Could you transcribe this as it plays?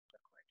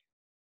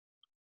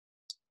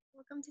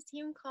Welcome to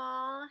Team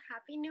Call.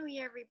 Happy New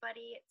Year,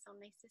 everybody. It's so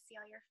nice to see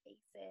all your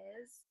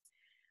faces.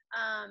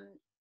 Um,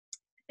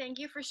 Thank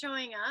you for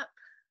showing up.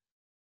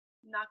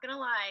 Not gonna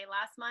lie,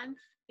 last month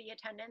the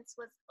attendance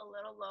was a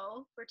little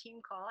low for Team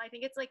Call. I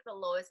think it's like the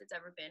lowest it's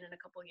ever been in a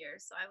couple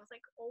years. So I was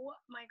like, oh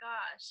my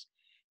gosh,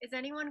 is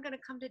anyone gonna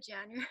come to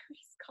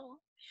January's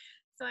call?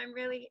 So I'm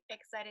really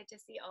excited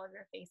to see all of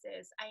your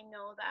faces. I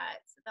know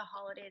that the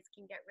holidays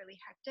can get really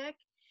hectic.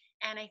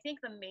 And I think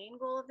the main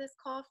goal of this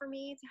call for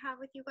me to have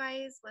with you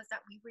guys was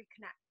that we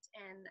reconnect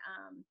and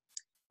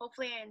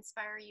hopefully I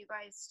inspire you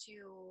guys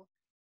to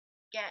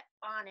get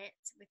on it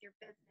with your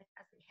business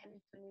as we head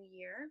into the new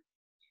year.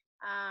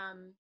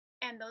 Um,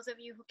 and those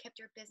of you who kept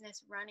your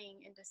business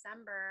running in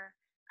December,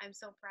 I'm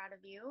so proud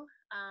of you.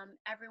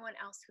 Everyone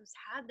else who's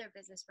had their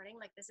business running,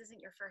 like this isn't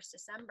your first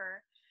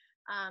December,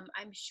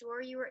 I'm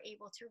sure you were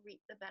able to reap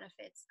the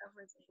benefits of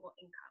residual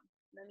income.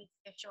 Let me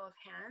take a show of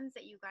hands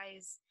that you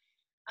guys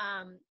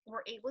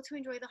were able to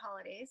enjoy the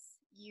holidays.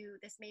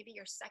 This may be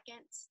your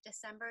second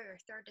December,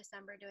 your third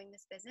December doing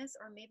this business,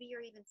 or maybe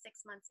you're even 6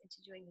 months into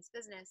doing this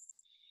business,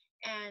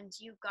 and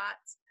you got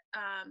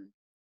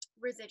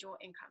residual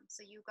income.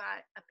 So you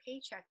got a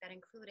paycheck that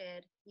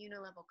included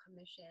unilevel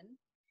commission,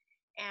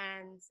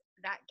 and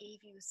that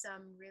gave you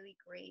some really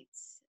great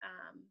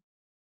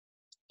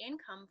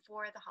income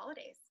for the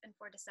holidays and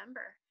for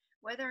December,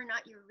 whether or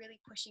not you're really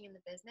pushing in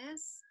the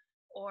business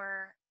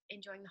or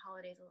enjoying the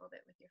holidays a little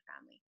bit with your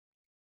family.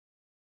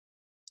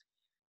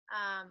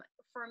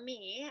 For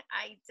me,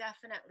 I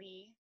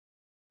definitely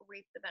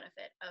reaped the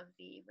benefit of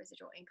the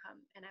residual income,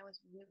 and I was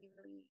really,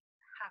 really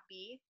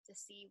happy to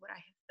see what I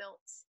have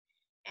built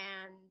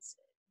and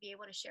be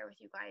able to share with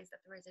you guys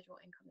that the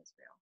residual income is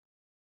real.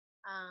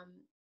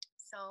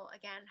 So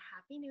again,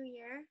 Happy New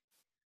Year.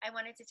 I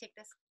wanted to take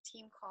this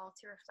team call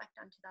to reflect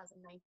on 2019,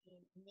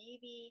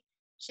 maybe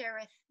share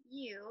with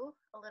you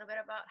a little bit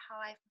about how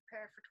I've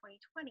prepared for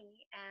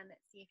 2020 and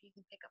see if you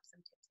can pick up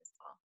some tips as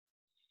well.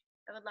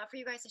 I would love for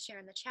you guys to share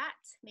in the chat.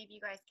 Maybe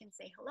you guys can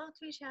say hello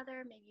to each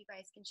other. Maybe you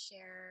guys can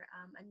share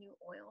a new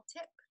oil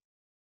tip.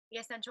 The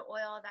essential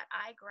oil that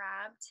I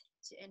grabbed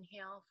to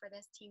inhale for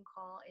this team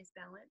call is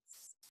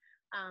Balance.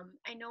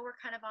 I know we're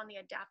kind of on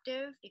the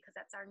adaptive because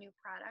that's our new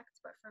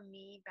product, but for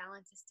me,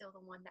 Balance is still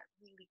the one that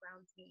really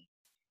grounds me.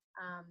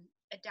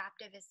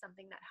 Adaptive is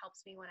something that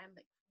helps me when I'm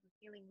like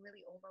feeling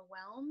really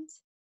overwhelmed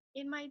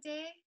in my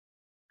day,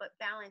 but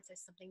Balance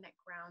is something that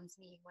grounds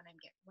me when I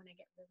get really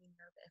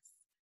nervous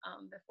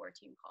before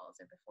team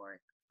calls or before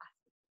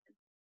classes.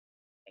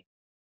 Okay.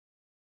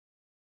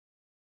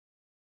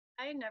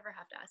 I never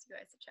have to ask you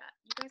guys to chat.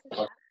 You guys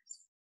are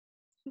chatters.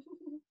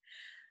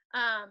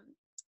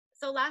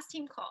 So last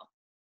team call,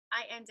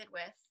 I ended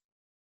with,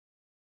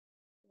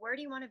 where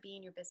do you want to be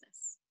in your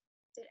business?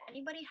 Did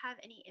anybody have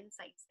any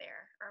insights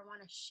there or want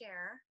to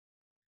share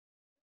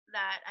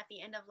that at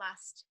the end of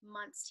last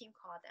month's team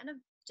call, at the end of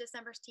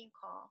December's team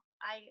call,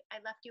 I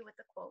left you with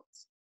the quote,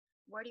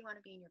 where do you want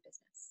to be in your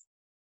business?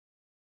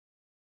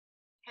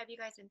 Have you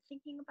guys been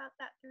thinking about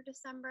that through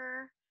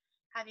December?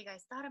 Have you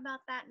guys thought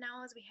about that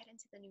now as we head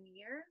into the new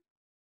year?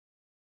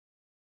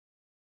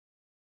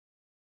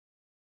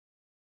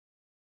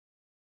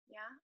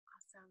 Yeah,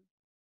 awesome.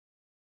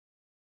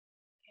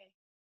 Okay,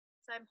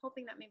 so I'm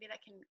hoping that maybe that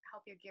can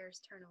help your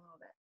gears turn a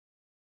little bit.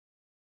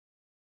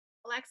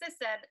 Alexis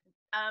said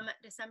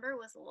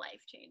December was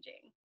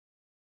life-changing.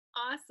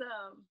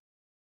 Awesome.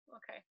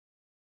 Okay.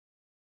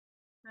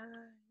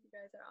 You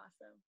guys are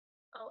awesome.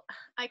 Oh,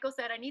 Aiko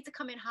said, I need to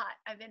come in hot.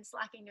 I've been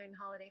slacking during the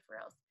holiday for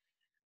reals.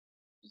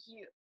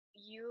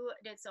 You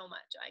did so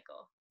much,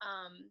 Aiko.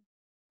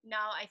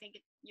 Now I think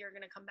you're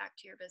gonna come back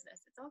to your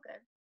business. It's all good.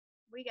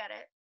 We get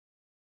it.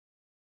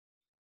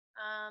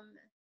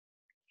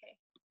 Okay.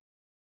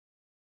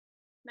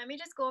 Let me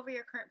just go over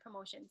your current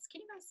promotions. Can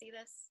you guys see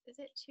this? Is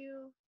it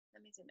too?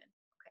 Let me zoom in.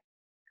 Okay.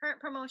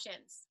 Current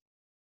promotions.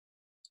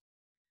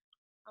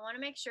 I want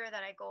to make sure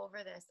that I go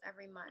over this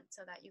every month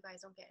so that you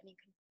guys don't get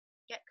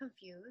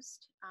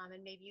confused, and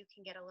maybe you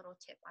can get a little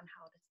tip on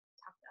how to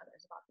talk to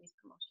others about these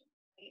promotions.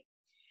 Right?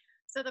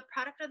 So the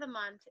product of the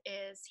month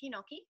is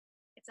Hinoki.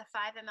 It's a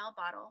 5 ml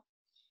bottle,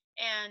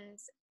 and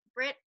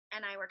Britt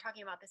and I were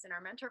talking about this in our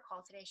mentor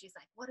call today. She's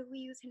like, what do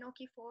we use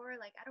Hinoki for?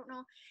 Like, I don't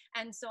know.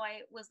 And so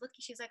I was looking,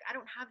 she's like, I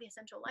don't have the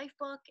Essential Life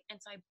book. And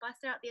so I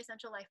busted out the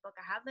Essential Life book.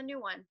 I have the new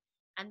one,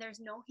 and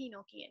there's no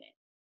Hinoki in it.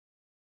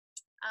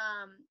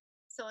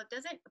 So it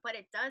doesn't, but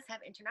it does have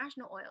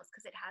international oils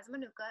because it has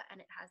Manuka and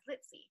it has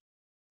Litsi,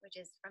 which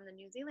is from the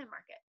New Zealand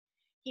market.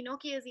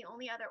 Hinoki is the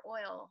only other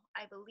oil,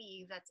 I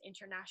believe, that's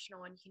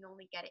international, and you can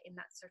only get it in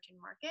that certain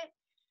market.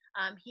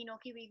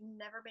 Hinoki we've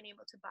never been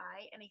able to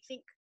buy, and I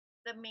think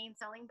the main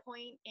selling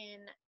point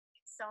in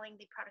selling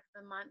the product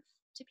of the month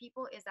to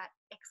people is that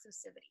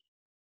exclusivity.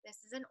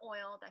 This is an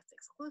oil that's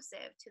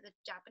exclusive to the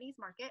Japanese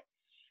market,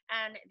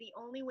 and the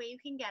only way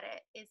you can get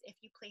it is if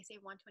you place a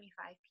 125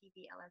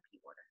 PV LRP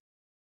order.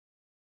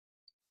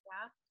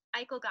 Yeah,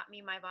 Aiko got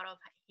me my bottle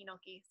of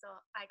Hinoki, so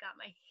I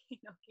got my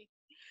Hinoki.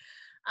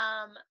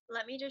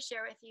 Let me just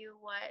share with you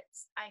what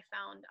I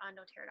found on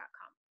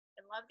doTERRA.com.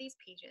 I love these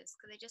pages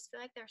because I just feel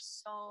like they're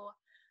so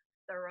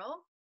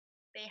thorough.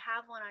 They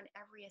have one on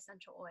every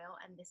essential oil,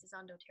 and this is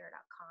on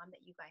doTERRA.com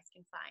that you guys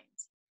can find.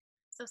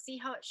 So see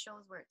how it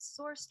shows where it's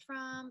sourced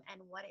from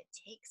and what it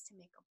takes to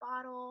make a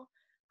bottle.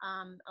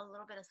 A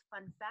little bit of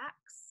fun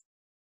facts.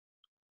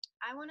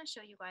 I want to show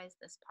you guys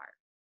this part,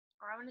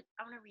 or I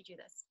want to read you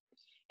this.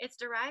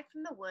 It's derived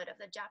from the wood of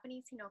the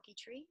Japanese hinoki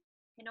tree.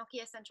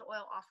 Hinoki essential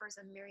oil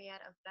offers a myriad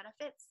of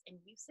benefits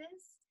and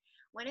uses.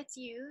 When it's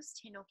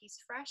used,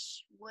 hinoki's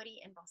fresh, woody,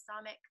 and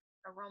balsamic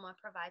aroma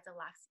provides a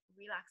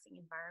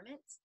relaxing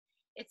environment.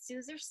 It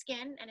soothes your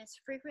skin and is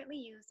frequently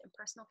used in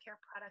personal care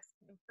products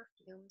and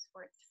perfumes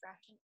for its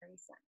fresh and airy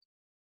scent.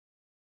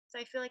 So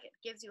I feel like it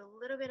gives you a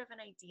little bit of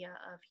an idea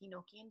of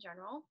hinoki in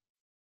general.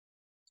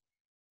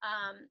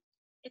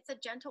 It's a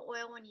gentle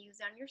oil when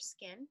used on your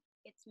skin.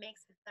 It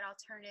makes a good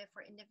alternative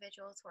for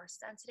individuals who are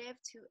sensitive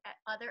to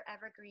other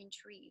evergreen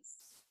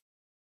trees.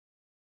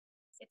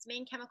 Its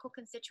main chemical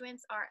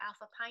constituents are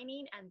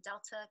alpha-pinene and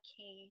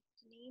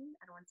delta-catenin.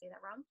 I don't want to say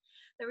that wrong.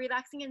 The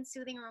relaxing and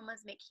soothing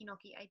aromas make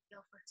hinoki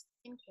ideal for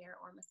skincare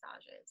or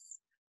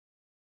massages.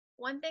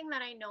 One thing that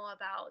I know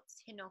about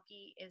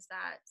hinoki is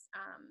that, it's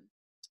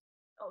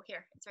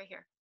right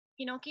here.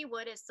 Hinoki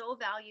wood is so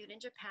valued in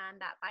Japan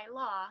that by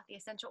law, the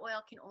essential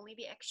oil can only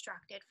be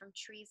extracted from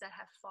trees that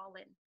have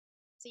fallen.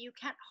 So you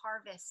can't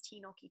harvest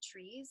hinoki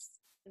trees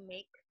to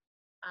make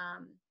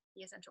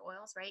the essential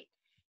oils, right?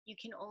 You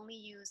can only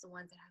use the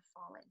ones that have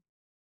fallen.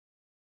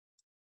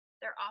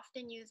 They're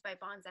often used by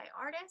bonsai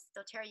artists.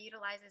 doTERRA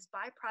utilizes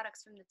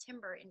byproducts from the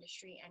timber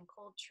industry and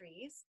cold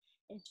trees,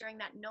 ensuring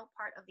that no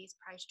part of these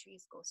prized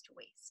trees goes to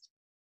waste.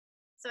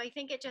 So I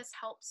think it just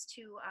helps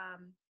to,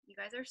 you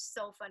guys are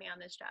so funny on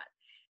this chat.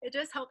 It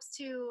just helps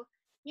to,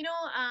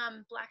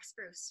 black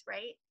spruce,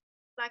 right?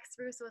 Black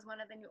spruce was one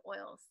of the new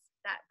oils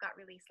that got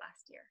released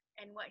last year.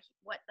 And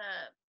what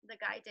the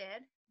guy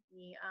did,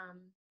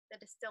 the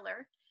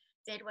distiller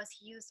did, was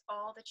he used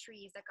all the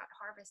trees that got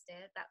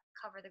harvested that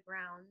cover the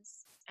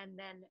grounds and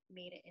then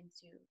made it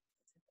into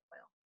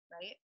oil,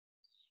 right?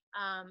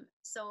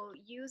 So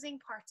using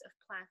parts of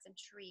plants and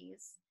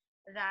trees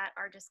that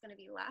are just going to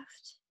be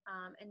left,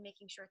 and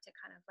making sure to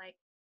kind of like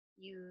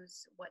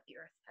use what the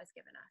earth has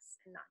given us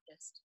and not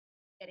just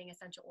getting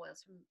essential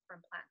oils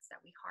from plants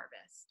that we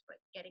harvest, but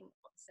getting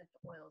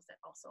essential oils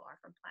that also are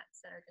from plants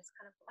that are just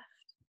kind of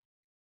left,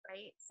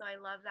 right? So I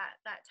love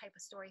that type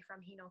of story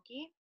from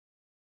hinoki.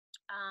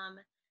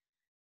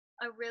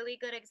 A really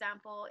good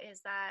example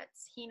is that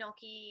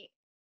hinoki,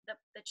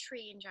 the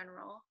tree in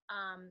general,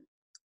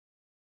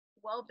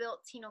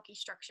 well-built hinoki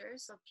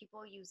structures, so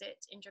people use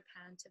it in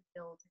Japan to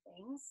build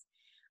things.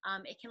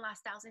 It can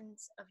last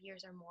thousands of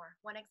years or more.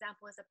 One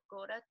example is a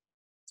pagoda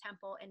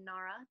temple in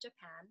Nara,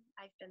 Japan.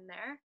 I've been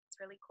there.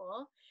 It's really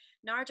cool.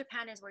 Nara,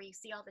 Japan is where you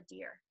see all the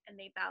deer and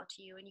they bow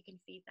to you and you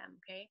can feed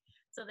them, okay?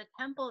 So the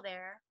temple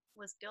there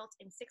was built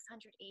in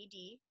 600 AD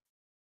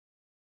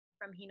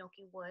from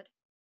hinoki wood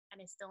and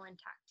is still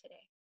intact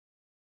today.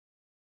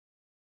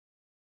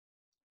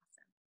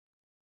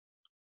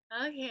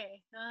 Awesome. Okay.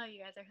 Oh,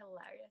 you guys are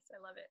hilarious.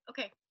 I love it.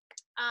 Okay.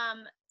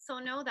 So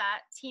know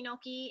that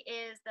hinoki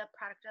is the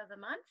product of the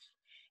month.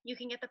 You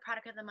can get the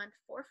product of the month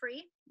for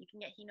free. You can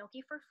get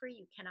hinoki for free.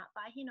 You cannot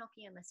buy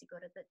hinoki unless you go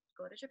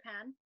to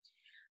Japan.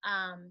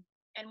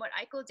 And what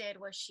Aiko did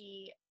was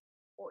she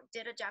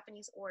did a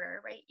Japanese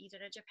order, right? You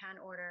did a Japan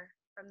order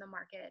from the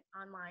market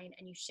online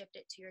and you shipped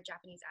it to your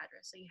Japanese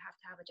address. So you have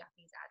to have a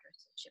Japanese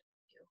address to ship it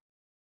to.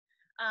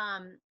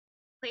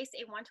 Place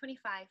a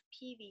 125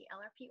 PV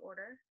LRP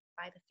order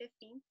by the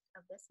 15th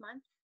of this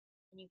month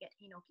and you get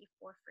hinoki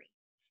for free.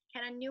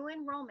 Can a new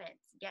enrollment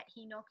get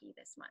hinoki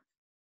this month?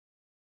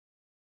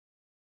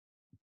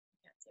 I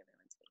can't see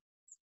everyone's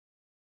face.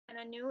 Can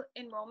a new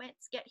enrollment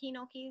get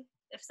hinoki?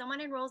 If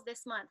someone enrolls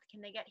this month, can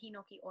they get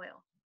hinoki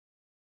oil?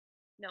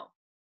 No,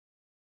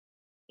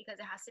 because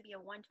it has to be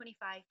a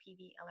 125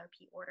 PV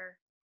LRP order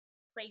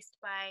placed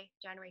by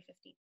January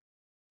 15th.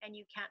 And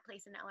you can't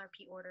place an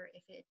LRP order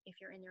if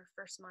you're in your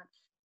first month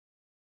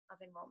of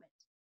enrollment.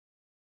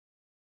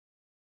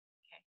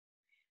 Okay,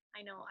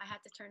 I know I had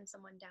to turn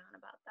someone down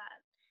about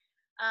that.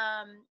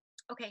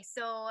 Okay,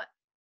 so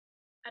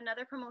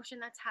another promotion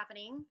that's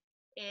happening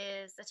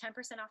is the 10%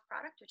 off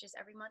product, which is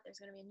every month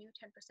there's going to be a new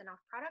 10%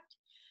 off product.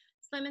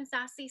 Slim and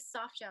Sassy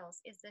soft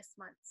gels is this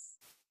month's.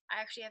 I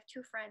actually have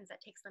two friends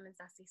that take Slim and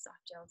Sassy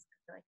soft gels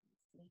because they like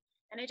me,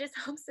 and it just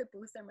helps to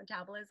boost their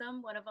metabolism.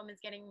 One of them is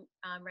getting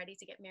ready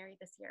to get married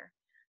this year,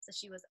 so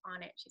she was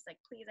on it. She's like,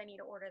 "Please, I need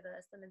to order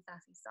the Slim and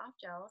Sassy soft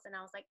gels," and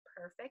I was like,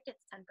 "Perfect!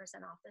 It's 10%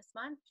 off this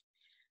month."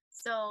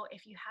 So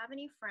if you have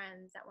any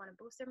friends that want to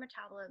boost their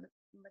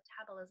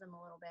metabolism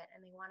a little bit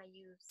and they want to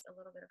use a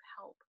little bit of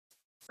help,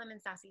 Slim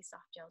and Sassy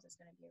soft gels is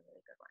going to be a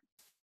really good one.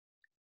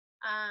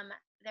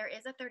 There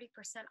is a 30%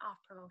 off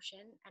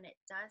promotion and it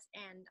does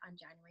end on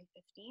January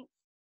 15th.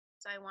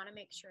 So I want to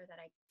make sure that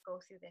I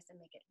go through this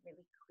and make it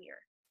really clear.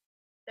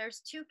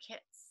 There's two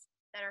kits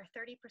that are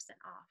 30%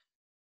 off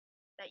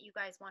that you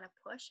guys want to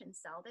push and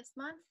sell this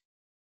month.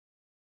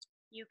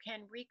 You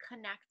can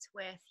reconnect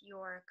with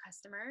your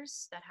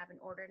customers that haven't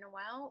ordered in a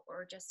while,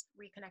 or just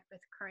reconnect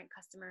with current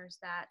customers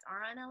that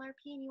are on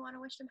LRP and you want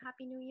to wish them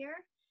Happy New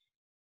Year.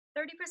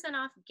 30%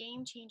 off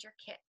Game Changer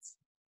Kit.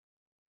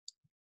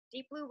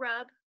 Deep Blue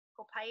Rub,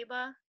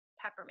 Copaiba,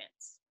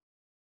 Peppermint.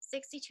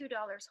 $62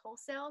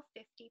 wholesale,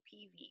 50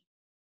 PV.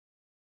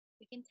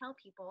 We can tell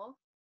people,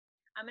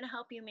 I'm going to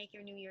help you make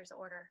your New Year's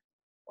order.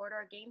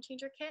 Order a Game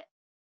Changer Kit,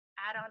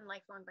 add on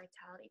Lifelong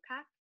Vitality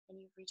Pack, and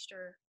you've reached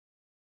your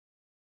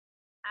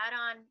add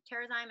on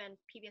Terrazyme and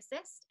PV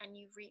Assist, and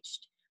you've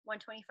reached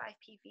 125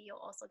 PV.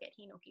 You'll also get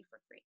Hinoki for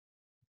free.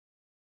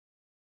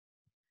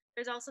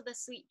 There's also the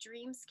Sweet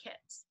Dreams Kit,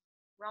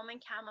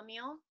 Roman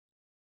Chamomile,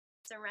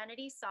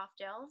 Serenity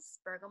Soft Gels,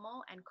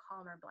 Bergamot, and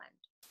Calmer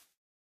Blend.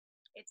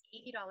 It's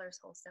 $80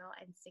 wholesale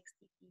and 60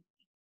 PV.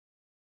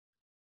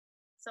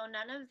 So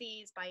none of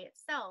these by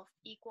itself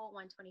equal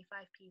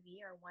 125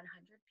 PV or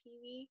 100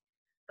 PV,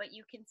 but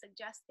you can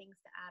suggest things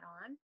to add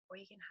on, or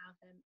you can have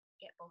them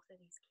get both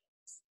of these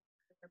kits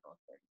because they're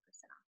both 30%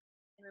 off.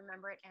 And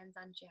remember, it ends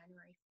on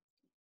January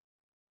 15th.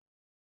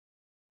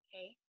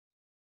 Okay.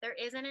 There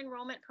is an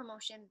enrollment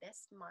promotion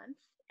this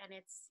month, and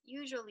it's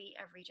usually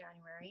every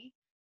January,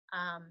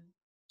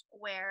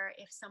 where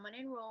if someone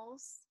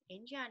enrolls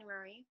in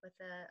January with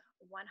a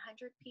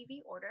 100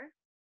 PV order,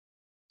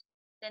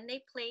 then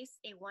they place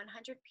a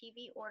 100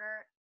 PV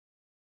order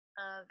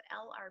of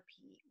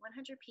LRP,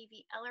 100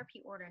 PV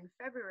LRP order in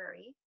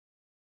February.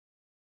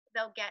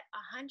 They'll get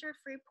 100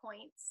 free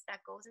points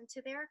that goes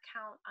into their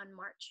account on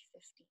March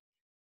 15th.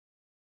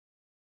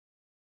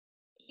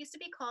 It used to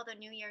be called a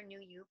New Year,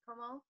 New You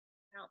promo.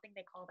 I don't think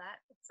they call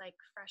that. It's like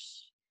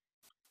fresh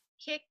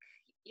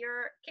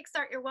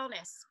kickstart your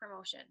wellness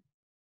promotion.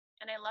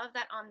 And I love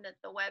that on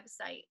the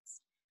website.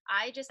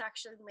 I just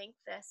actually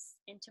linked this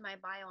into my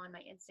bio on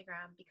my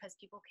Instagram because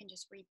people can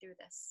just read through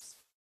this.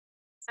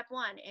 Step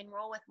 1,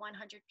 enroll with 100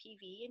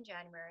 PV in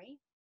January.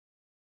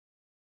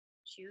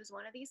 Choose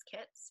one of these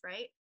kits,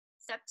 right?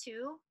 Step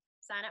 2,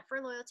 sign up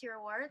for loyalty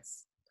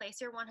rewards.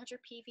 Place your 100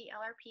 PV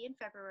LRP in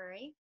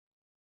February.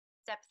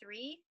 Step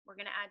 3, we're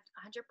going to add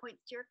 100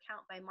 points to your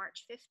account by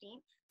March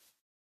 15th.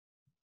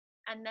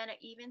 And then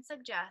it even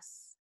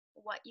suggests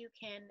what you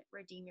can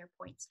redeem your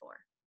points for.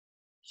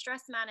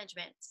 Stress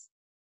management.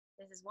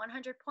 This is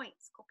 100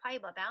 points.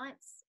 Copaiba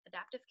Balance,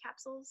 Adaptive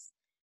Capsules,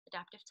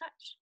 Adaptive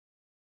Touch.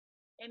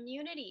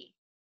 Immunity.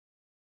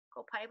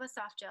 Copaiba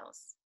Soft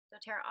Gels,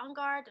 doTERRA On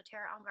Guard,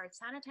 doTERRA On Guard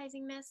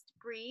Sanitizing Mist,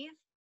 Breathe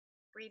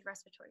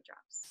Respiratory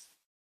Drops.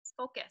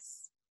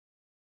 Focus.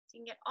 So you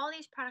can get all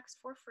these products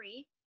for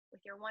free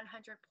with your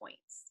 100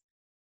 points.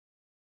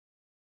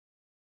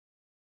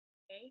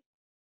 Okay,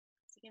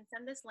 so you can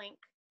send this link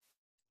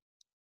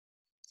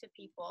to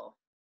people,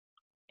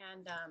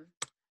 and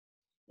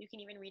you can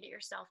even read it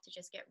yourself to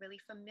just get really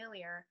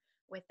familiar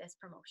with this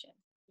promotion.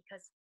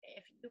 Because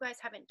if you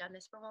guys haven't done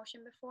this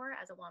promotion before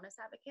as a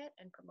wellness advocate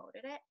and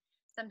promoted it,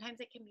 sometimes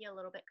it can be a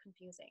little bit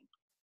confusing.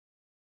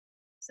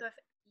 So if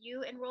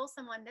you enroll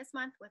someone this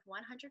month with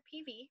 100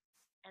 PV,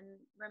 and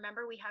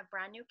remember we have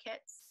brand new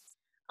kits.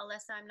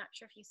 Alyssa, I'm not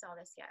sure if you saw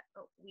this yet,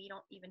 but we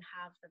don't even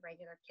have the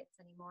regular kits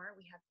anymore.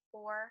 We have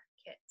 4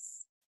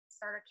 kits,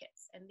 starter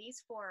kits, and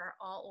these 4 are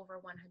all over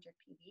 100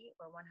 PV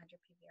or 100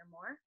 PV or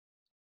more.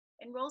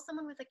 Enroll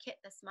someone with a kit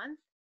this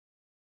month.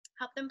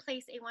 Help them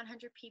place a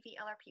 100 PV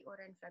LRP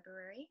order in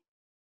February.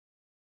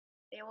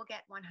 They will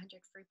get 100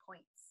 free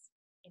points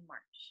in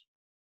March.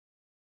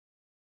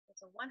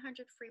 It's a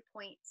 100 free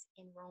points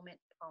enrollment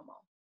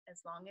promo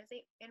as long as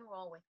they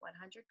enroll with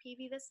 100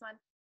 PV this month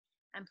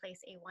and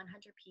place a 100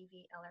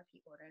 PV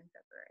LRP order in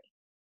February.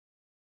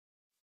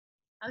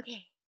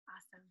 Okay,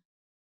 awesome.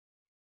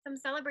 Some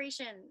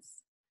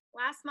celebrations.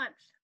 Last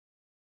month,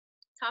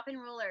 top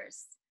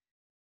enrollers.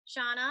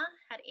 Shauna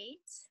had 8.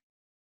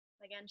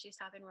 Again, she's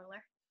top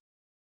enroller.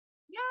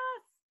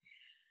 Yes.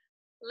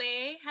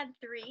 Lei had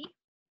 3.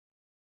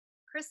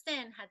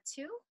 Kristen had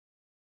 2.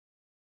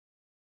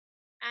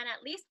 And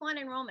at least 1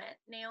 enrollment.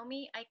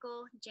 Naomi,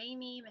 Aiko,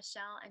 Jamie,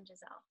 Michelle, and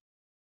Giselle.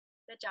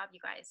 Good job, you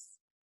guys.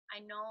 I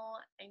know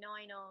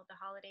the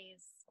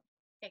holidays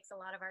takes a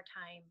lot of our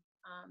time.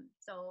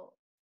 So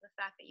the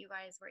fact that you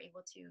guys were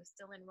able to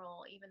still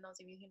enroll, even those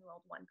of you who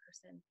enrolled 1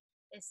 person,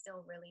 is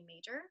still really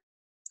major.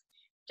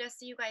 Just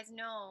so you guys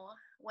know,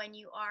 when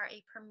you are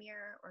a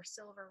premier or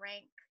silver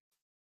rank,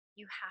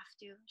 you have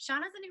to.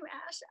 Shauna's a new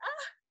Ash.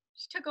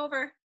 She took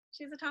over.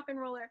 She's a top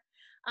enroller.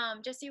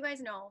 Just so you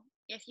guys know,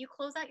 if you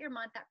close out your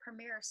month at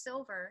premier or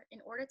silver, in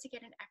order to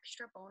get an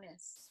extra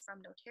bonus from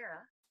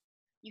doTERRA,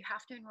 you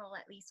have to enroll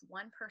at least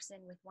 1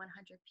 person with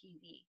 100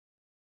 PV.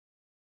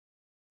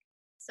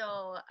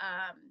 So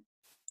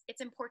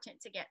it's important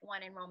to get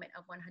 1 enrollment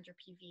of 100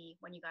 PV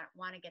when you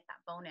want to get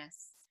that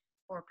bonus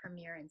for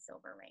premier and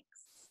silver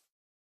ranks.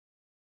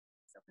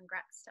 So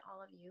congrats to all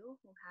of you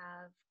who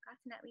have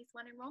gotten at least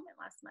 1 enrollment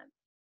last month.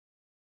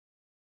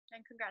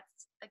 And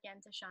congrats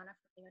again to Shauna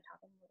for being a top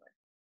enroller.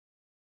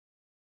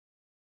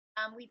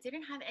 We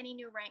didn't have any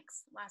new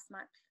ranks last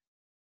month,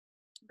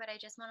 but I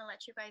just want to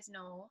let you guys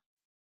know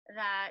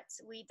that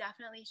we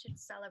definitely should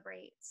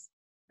celebrate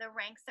the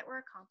ranks that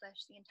were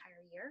accomplished the entire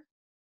year,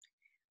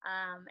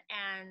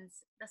 and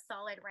the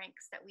solid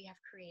ranks that we have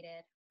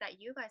created,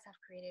 that you guys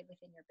have created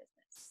within your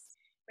business.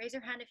 Raise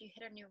your hand if you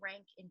hit a new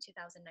rank in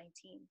 2019.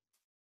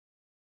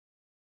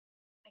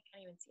 I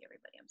can't even see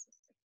everybody. I'm so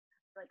sorry. I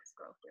have to like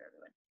scroll through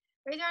everyone.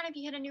 Raise your hand if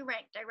you hit a new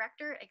rank.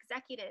 Director,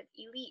 executive,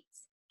 elite,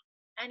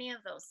 any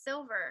of those.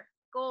 Silver,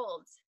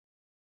 gold.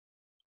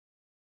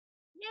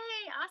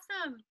 Yay,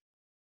 awesome.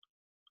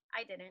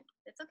 I didn't.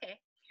 It's okay.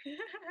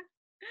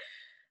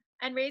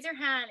 And raise your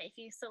hand if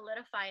you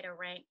solidified a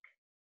rank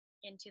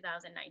in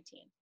 2019.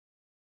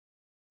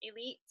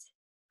 Elite,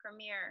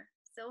 premier,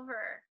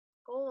 silver,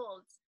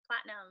 gold,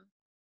 platinum.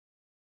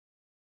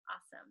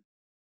 Awesome.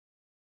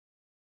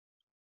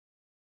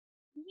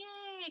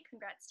 Yay,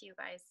 congrats to you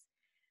guys.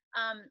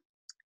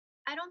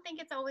 I don't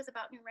think it's always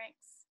about new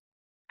ranks.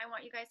 I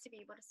want you guys to be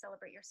able to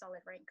celebrate your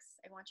solid ranks.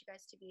 I want you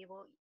guys to be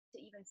able to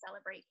even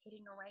celebrate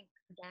hitting a rank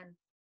again.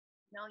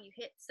 No, you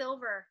hit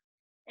silver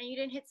and you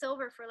didn't hit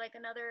silver for like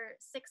another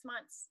 6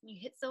 months. You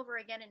hit silver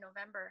again in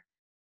November.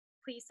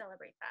 Please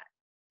celebrate that.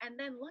 And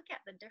then look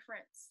at the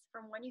difference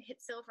from when you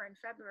hit silver in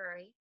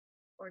February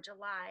or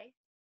July.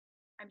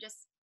 I'm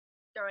just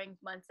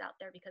throwing months out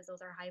there because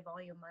those are high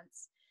volume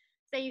months.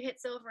 Say you hit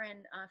silver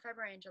in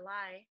February and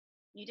July,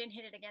 you didn't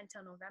hit it again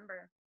till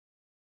November.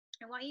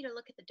 I want you to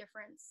look at the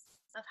difference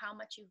of how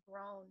much you've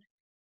grown,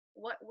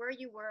 where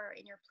you were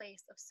in your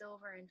place of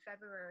silver in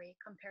February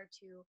compared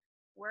to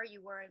where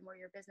you were and where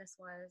your business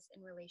was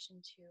in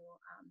relation to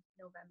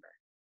November.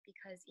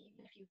 Because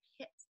even if you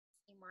hit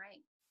the same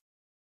rank,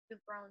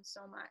 you've grown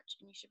so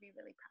much and you should be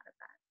really proud of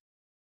that.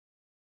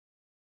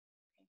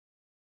 Okay.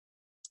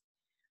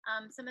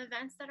 Some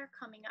events that are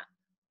coming up.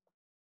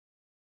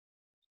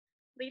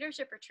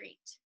 Leadership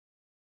Retreat.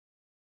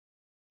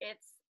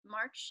 It's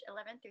March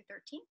 11th through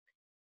 13th.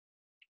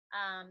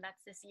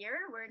 That's this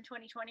year. We're in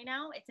 2020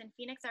 now. It's in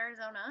Phoenix,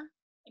 Arizona,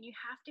 and you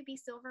have to be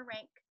silver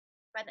rank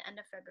by the end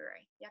of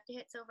February. You have to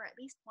hit silver at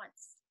least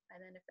once by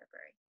the end of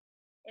February.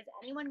 Is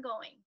anyone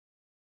going?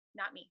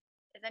 Not me.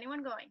 Is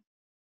anyone going?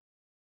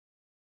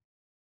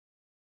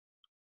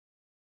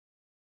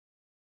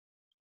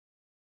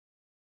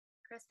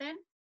 Kristen?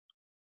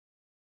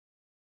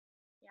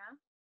 Yeah?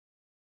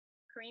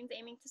 Kareen's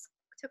aiming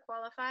to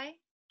qualify.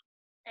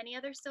 Any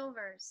other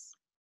silvers?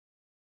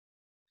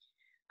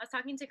 I was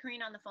talking to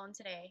Kareen on the phone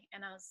today,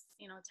 and I was,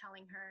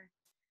 telling her,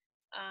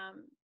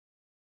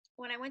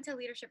 when I went to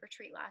Leadership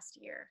Retreat last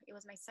year, it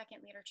was my second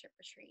Leadership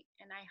Retreat,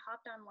 and I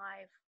hopped on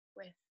live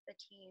with the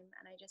team,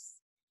 and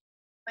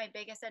my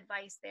biggest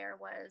advice there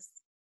was,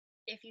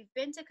 if you've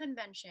been to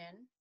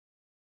convention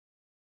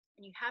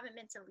and you haven't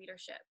been to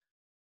leadership,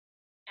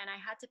 and I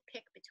had to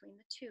pick between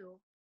the two,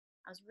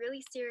 I was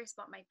really serious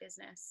about my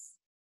business.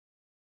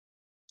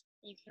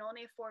 You can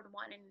only afford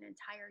one in an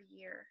entire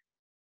year,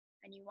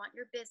 and you want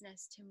your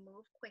business to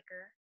move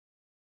quicker,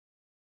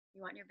 you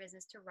want your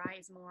business to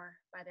rise more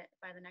by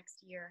the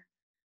next year,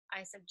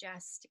 I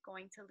suggest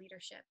going to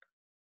leadership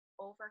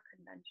over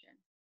convention.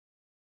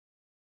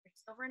 If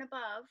you're silver and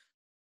above,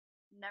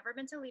 never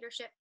been to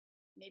leadership,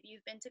 maybe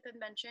you've been to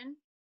convention,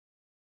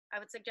 I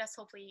would suggest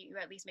hopefully you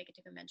at least make it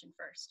to convention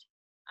first.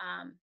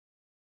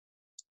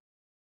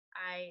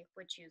 I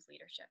would choose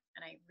leadership,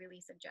 and I really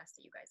suggest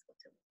that you guys go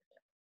to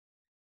leadership.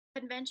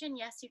 Convention,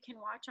 yes, you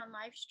can watch on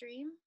live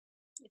stream.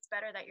 It's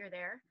better that you're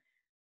there.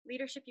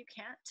 Leadership, you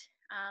can't.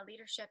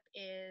 Leadership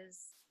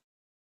is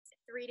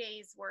 3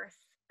 days worth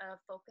of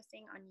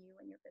focusing on you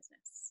and your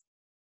business.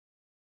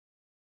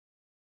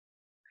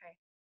 Okay,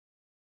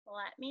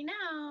 let me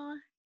know.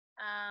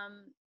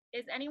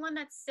 Is anyone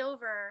that's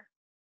silver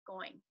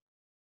going?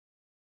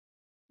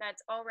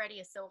 That's already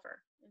a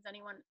silver. Is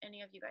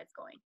any of you guys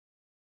going?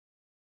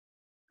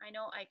 I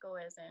know Aiko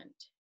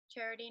isn't.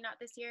 Charity, not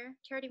this year.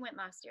 Charity went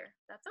last year.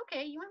 That's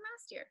okay. You went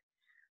last year.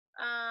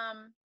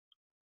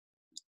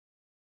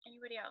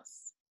 Anybody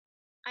else?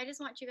 I just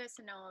want you guys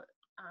to know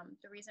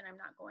the reason I'm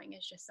not going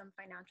is just some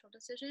financial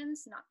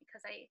decisions, not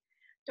because I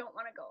don't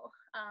want to go.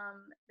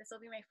 This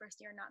will be my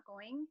first year not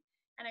going,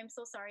 and I'm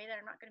so sorry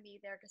that I'm not going to be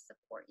there to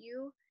support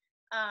you.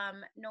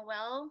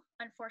 Noelle,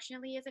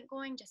 unfortunately, isn't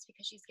going just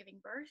because she's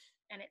giving birth,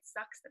 and it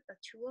sucks that the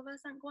two of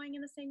us aren't going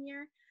in the same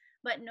year.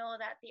 But know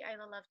that the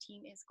Isla Love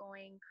team is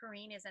going.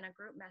 Kareen is in a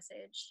group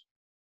message.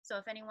 So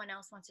if anyone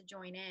else wants to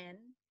join in,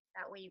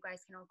 that way you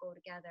guys can all go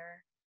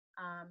together.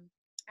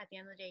 At the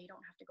end of the day, you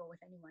don't have to go with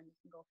anyone. You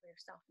can go for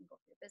yourself and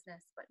go for your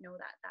business, but know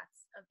that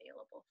that's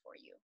available for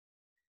you.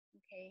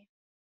 Okay,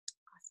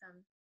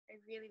 awesome.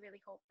 I really,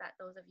 really hope that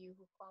those of you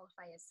who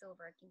qualify as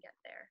silver can get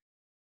there.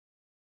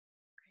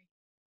 Okay.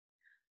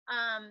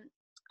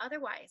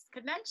 Otherwise,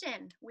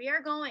 convention, we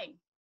are going.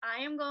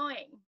 I am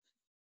going.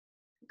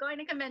 Going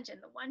to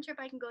convention. The one trip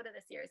I can go to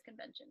this year is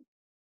convention.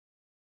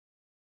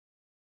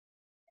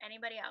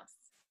 Anybody else?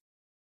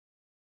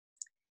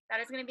 That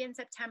is going to be in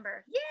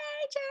September.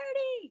 Yay,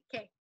 Charity!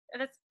 Okay,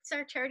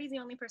 Charity's the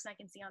only person I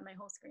can see on my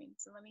whole screen.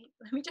 So let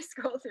me just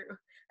scroll through.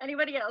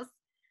 Anybody else?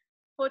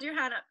 Hold your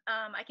hand up.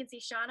 I can see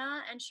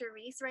Shauna and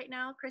Charisse right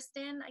now.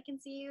 Kristen, I can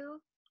see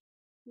you.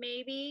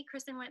 Maybe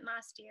Kristen went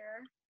last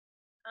year.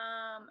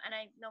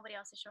 And nobody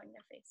else is showing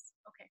their face.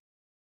 Okay.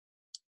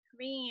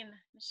 Green,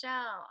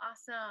 Michelle,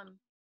 awesome.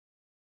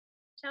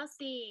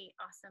 Chelsea,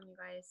 awesome, you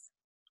guys.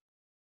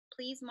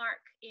 Please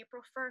mark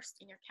April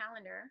 1st in your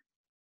calendar.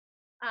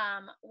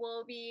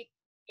 We'll be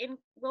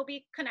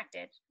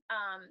connected.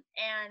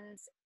 And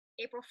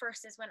April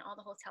 1st is when all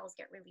the hotels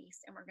get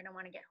released, and we're going to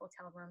want to get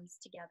hotel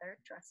rooms together.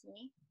 Trust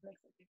me, it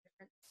makes a big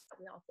difference that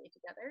we all stay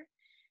together.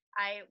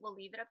 I will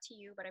leave it up to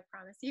you, but I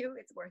promise you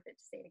it's worth it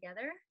to stay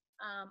together.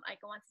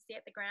 Ika wants to stay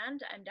at the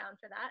Grand. I'm down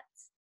for that.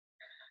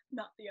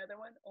 Not the other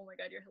one. Oh my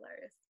God, you're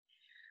hilarious.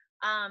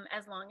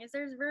 As long as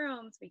there's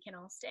rooms, we can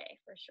all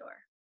stay for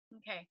sure.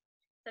 Okay,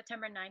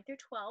 September 9th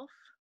through 12th,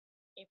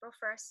 April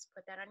 1st,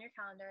 put that on your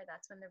calendar.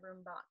 That's when the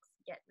room blocks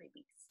get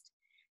released.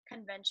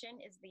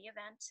 Convention is the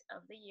event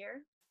of the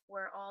year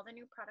where all the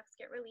new products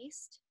get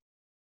released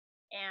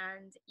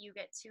and you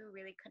get to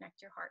really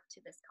connect your heart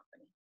to this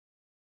company.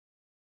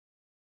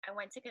 I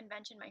went to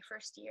convention my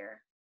first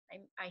year.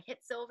 I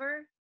hit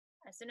silver.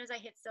 As soon as I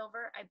hit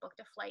silver, I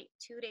booked a flight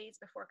 2 days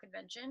before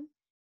convention,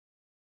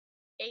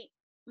 8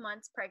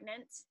 months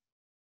pregnant,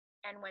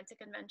 and went to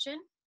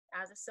convention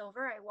as a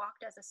silver. I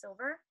walked as a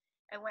silver.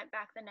 I went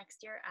back the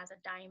next year as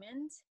a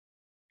diamond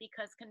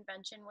because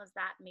convention was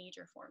that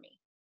major for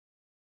me.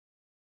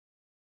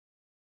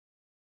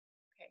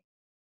 Okay.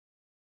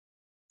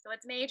 So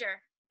it's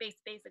major.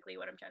 Basically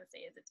what I'm trying to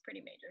say is it's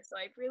pretty major. So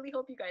I really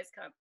hope you guys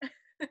come.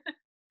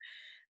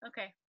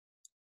 Okay.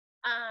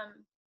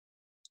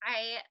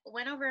 I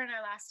went over in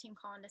our last team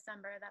call in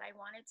December that I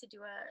wanted to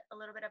do a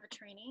little bit of a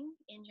training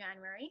in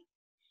January,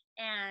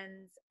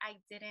 and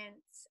I didn't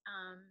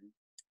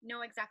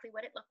know exactly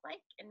what it looked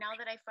like. And now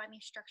that I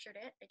finally structured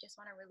it, I just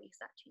want to release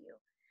that to you.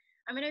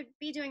 I'm going to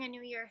be doing a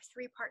New Year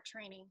 3-part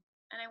training,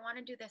 and I want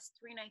to do this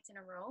 3 nights in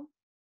a row.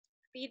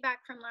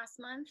 Feedback from last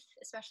month,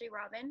 especially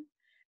Robin,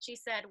 she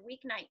said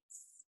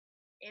weeknights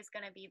is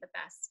going to be the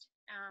best.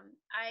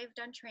 I've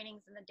done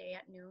trainings in the day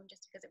at noon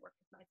just because it worked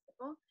with my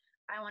schedule.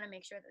 I want to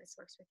make sure that this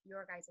works with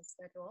your guys'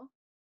 schedule.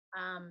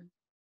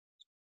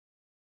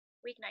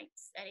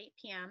 Weeknights at 8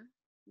 p.m.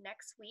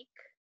 next week,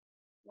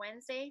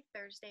 Wednesday,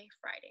 Thursday,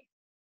 Friday.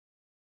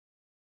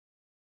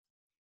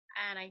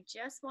 And I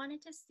just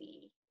wanted to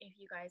see if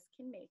you guys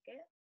can make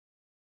it.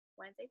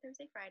 Wednesday,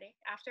 Thursday, Friday.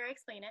 After I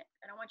explain it,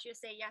 I don't want you to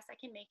say, yes, I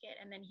can make it,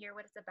 and then hear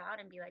what it's about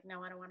and be like,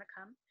 no, I don't want to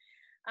come.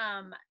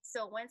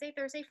 So Wednesday,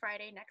 Thursday,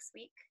 Friday next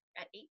week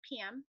at 8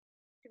 p.m.,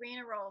 3 in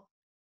a row.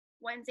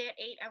 Wednesday at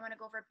 8, I want to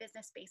go over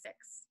business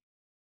basics.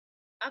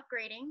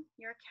 Upgrading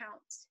your account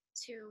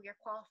to your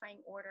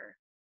qualifying order,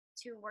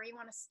 to where you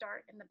want to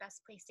start and the best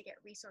place to get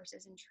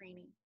resources and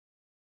training.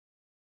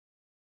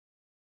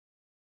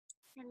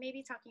 And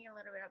maybe talking a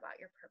little bit about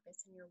your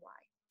purpose and your why.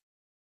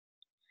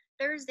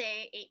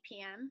 Thursday, 8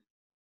 p.m.,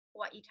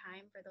 Hawaii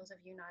time, for those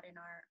of you not in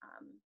our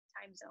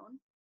time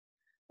zone,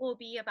 will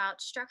be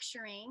about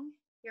structuring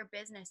your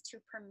business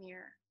to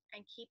Premier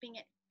and keeping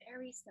it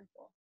very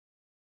simple.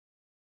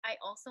 I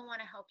also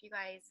want to help you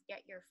guys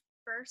get your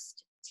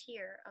first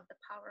tier of the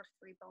Power of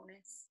 3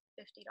 bonus,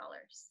 $50.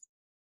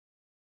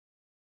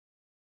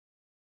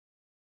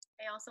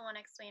 I also want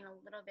to explain a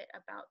little bit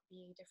about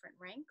the different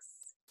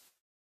ranks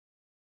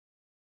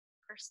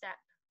per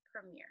step,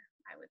 Premier,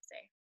 I would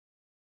say.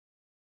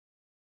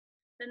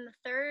 Then the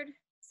third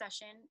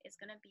session is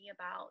going to be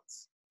about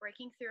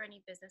breaking through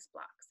any business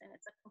blocks, and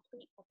it's a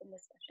complete open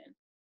discussion.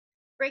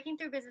 Breaking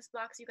through business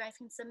blocks, you guys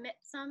can submit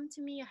some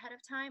to me ahead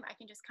of time. I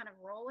can just kind of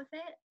roll with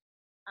it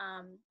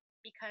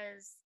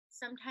because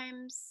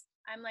sometimes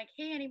I'm like,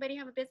 hey, anybody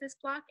have a business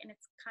block? And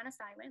it's kind of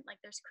silent,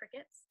 like there's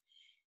crickets.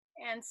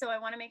 And so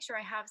I want to make sure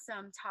I have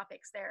some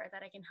topics there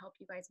that I can help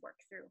you guys work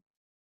through.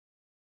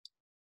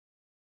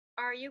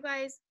 Are you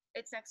guys,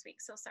 it's next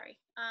week, so sorry.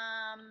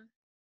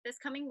 This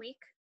coming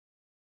week,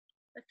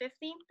 the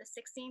 15th, the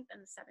 16th,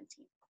 and the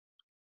 17th.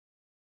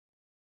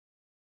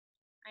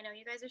 I know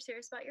you guys are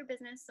serious about your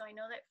business, so I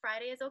know that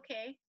Friday is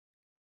okay.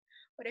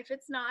 But if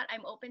it's not,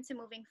 I'm open to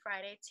moving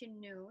Friday to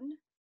noon.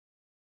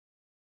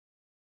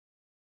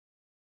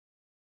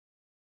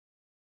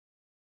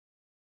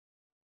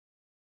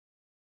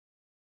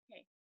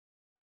 Okay.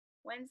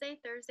 Wednesday,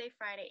 Thursday,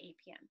 Friday, 8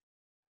 p.m.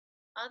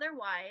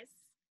 Otherwise,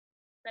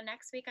 the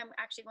next week I'm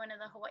actually going to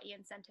the Hawaii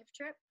incentive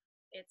trip.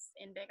 It's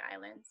in Big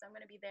Island, so I'm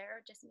going to be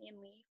there, just me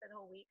and Lee for the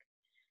whole week.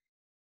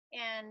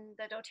 And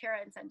the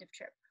doTERRA incentive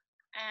trip.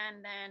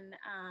 And then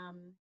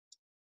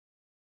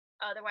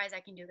otherwise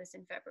I can do this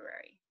in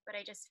February. But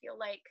I just feel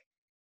like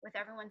with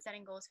everyone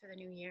setting goals for the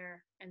new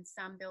year and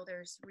some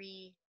builders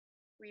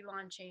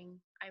relaunching,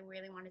 I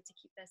really wanted to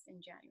keep this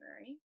in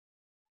January.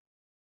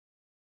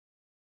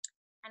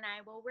 And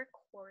I will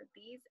record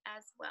these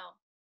as well.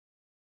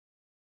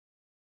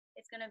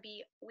 It's going to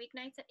be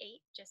weeknights at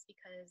 8 just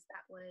because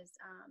that was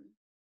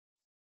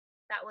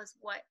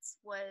what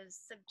was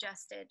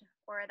suggested,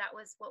 or that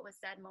was what was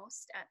said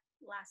most at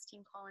last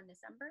team call in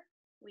December.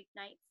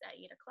 Weeknights at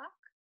 8 o'clock.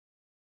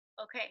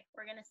 Okay,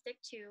 we're going to stick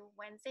to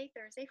Wednesday,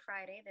 Thursday,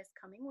 Friday this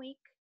coming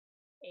week,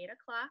 8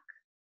 o'clock.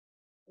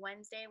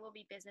 Wednesday will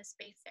be business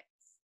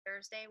basics.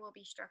 Thursday will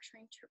be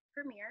structuring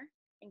Premier.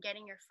 and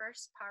getting your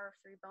first Power of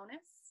 3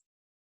 bonus.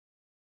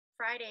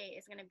 Friday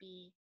is going to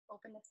be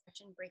open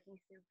discussion, breaking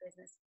through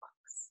business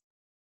blocks.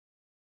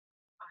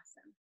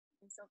 Awesome.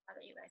 I'm so glad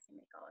that you guys can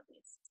make all of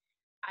these.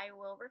 I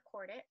will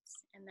record it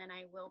and then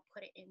I will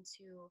put it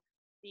into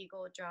the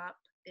Gold Drop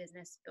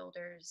Business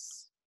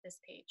Builders this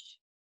page.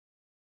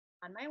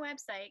 On my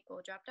website,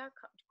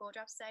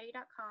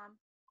 goldropsociety.com,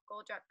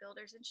 Gold Drop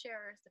Builders and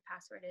Sharers, the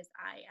password is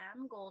I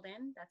am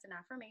golden. That's an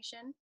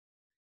affirmation.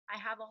 I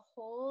have a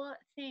whole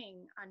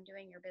thing on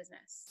doing your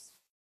business.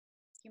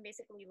 You can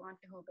basically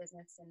launch a whole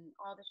business and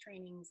all the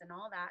trainings and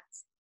all that.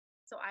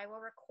 So I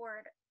will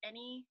record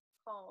any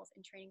calls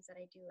and trainings that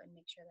I do and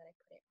make sure that I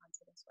put it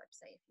onto this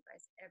website if you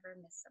guys ever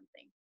miss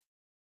something.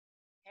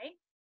 Okay?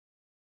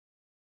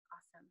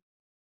 Awesome.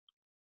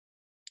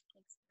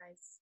 Thanks,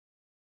 guys.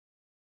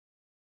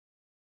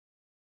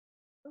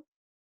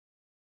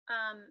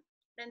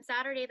 Then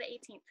Saturday the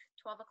 18th,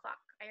 12 o'clock.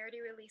 I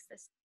already released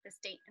this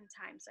date and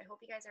time, so I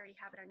hope you guys already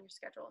have it on your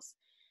schedules.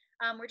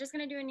 We're just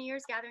going to do a New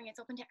Year's gathering. It's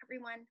open to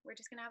everyone. We're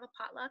just going to have a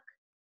potluck.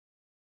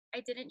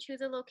 I didn't choose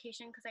a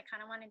location because I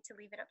kind of wanted to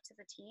leave it up to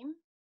the team.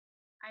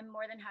 I'm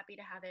more than happy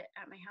to have it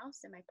at my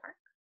house in my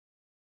park.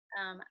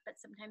 But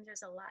sometimes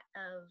there's a lot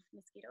of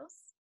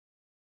mosquitoes.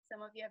 Some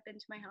of you have been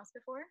to my house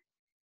before.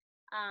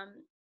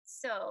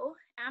 So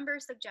Amber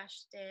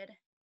suggested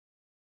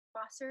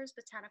Foster's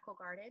Botanical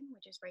Garden,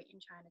 which is right in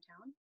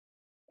Chinatown.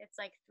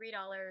 It's like $3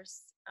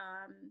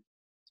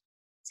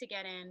 to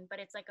get in, but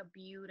it's like a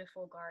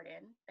beautiful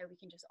garden that we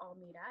can just all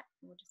meet at.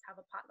 And we'll just have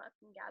a potluck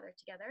and gather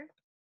together.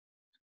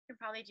 We can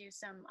probably do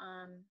some,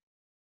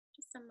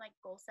 just some like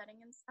goal setting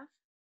and stuff.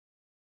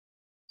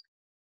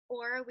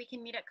 Or we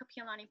can meet at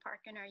Kapiolani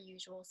Park in our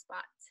usual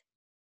spot.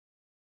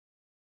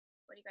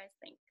 What do you guys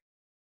think?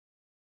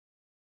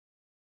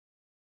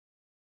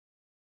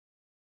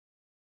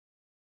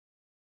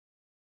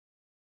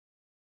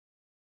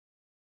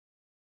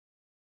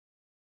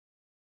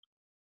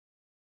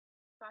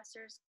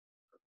 Foster's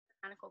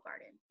Botanical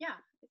Garden. Yeah,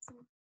 I think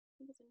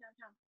it's in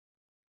downtown.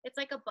 It's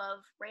like above,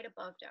 right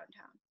above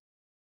downtown.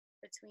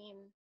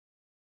 Between,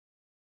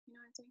 you know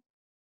what I'm saying?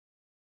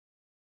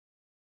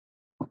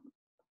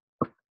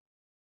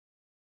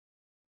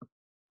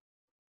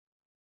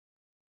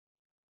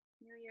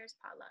 New Year's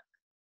potluck.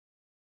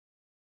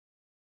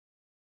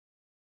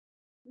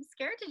 I'm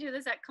scared to do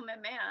this at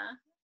Kamehameha.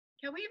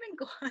 Can we even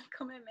go on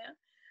Kamehameha?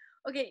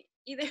 Okay,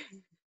 either.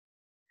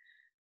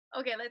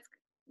 Okay, let's.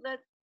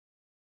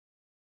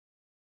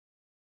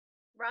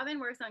 Robin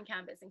works on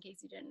campus, in case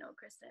you didn't know,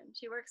 Kristen.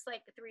 She works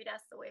like 3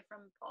 desks away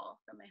from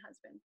Paul, from my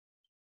husband.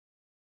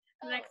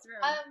 Next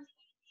room. I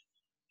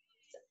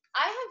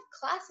have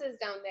classes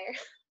down there.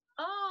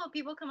 Oh,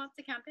 people come up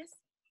to campus?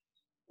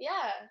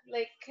 Yeah,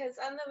 like, because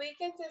on the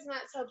weekends it's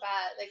not so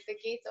bad. Like, the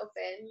gate's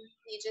open.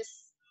 You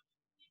just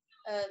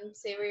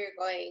say where you're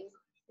going.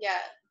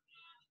 Yeah.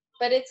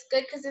 But it's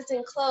good because it's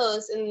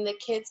enclosed and the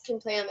kids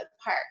can play on the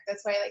park.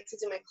 That's why I like to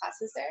do my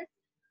classes there.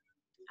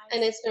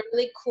 And it's been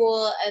really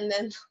cool. And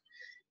then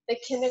the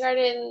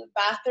kindergarten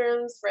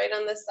bathrooms right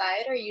on the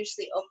side are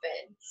usually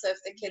open. So if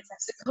the kids have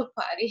to go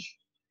potty,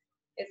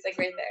 it's like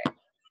right there.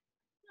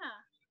 Yeah.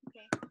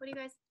 Okay. What do you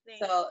guys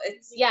think? So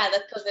it's, yeah,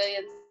 the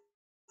pavilion's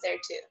there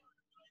too.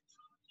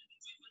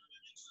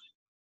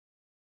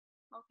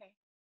 Okay.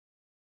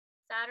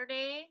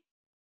 Saturday,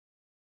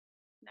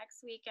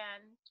 next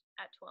weekend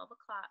at 12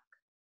 o'clock.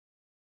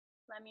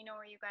 Let me know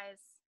where you guys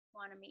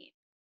want to meet.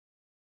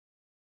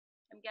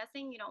 I'm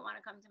guessing you don't want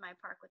to come to my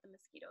park with the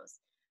mosquitoes.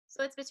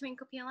 So it's between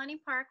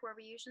Kapiolani Park, where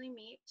we usually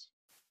meet,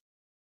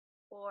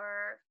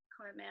 or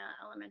Kamehameha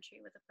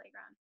Elementary with a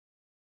playground.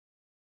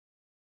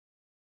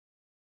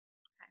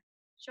 Okay.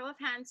 Show of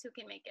hands who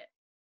can make it.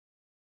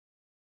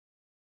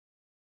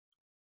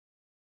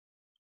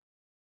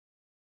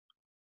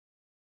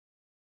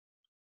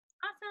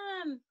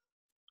 Awesome.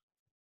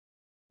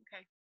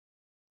 Okay.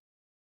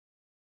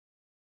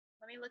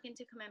 Let me look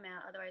into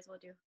Kamehameha, otherwise we'll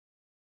do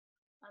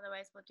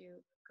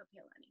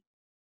Kapiolani.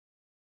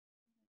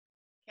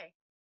 Okay.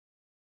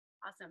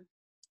 Awesome.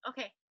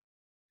 Okay.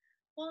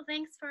 Well,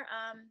 thanks for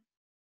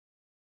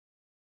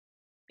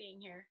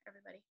being here,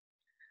 everybody.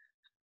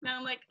 Now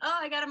I'm like, oh,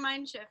 I got a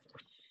mind shift.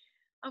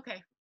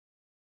 Okay.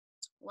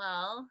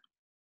 Well,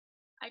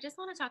 I just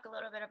want to talk a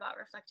little bit about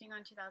reflecting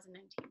on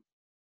 2019.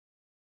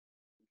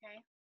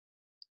 Okay.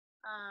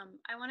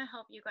 I want to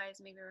help you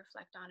guys maybe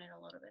reflect on it a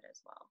little bit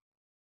as well.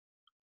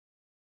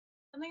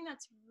 Something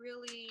that's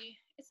really,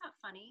 it's not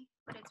funny,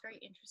 but it's very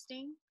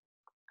interesting.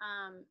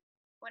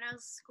 When I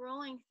was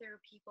scrolling through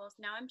people's,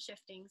 now I'm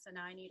shifting, so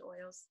now I need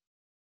oils.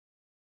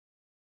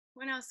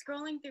 When I was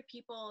scrolling through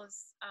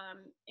people's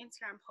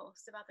Instagram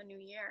posts about the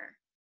new year,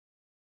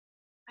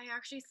 I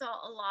actually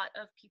saw a lot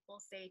of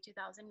people say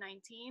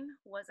 2019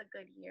 was a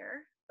good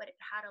year, but it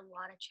had a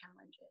lot of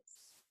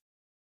challenges.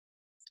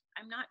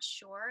 I'm not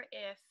sure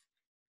if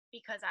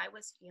because I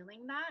was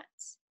feeling that,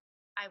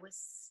 I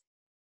was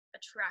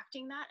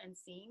attracting that and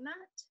seeing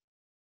that.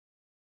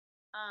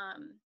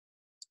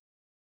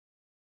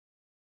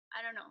 I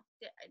don't know.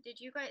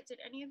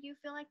 Did any of you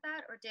feel like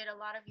that, or did a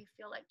lot of you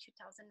feel like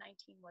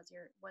 2019 was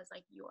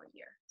like your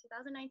year?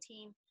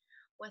 2019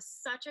 was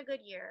such a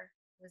good year.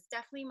 It was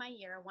definitely my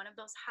year, one of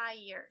those high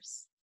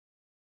years,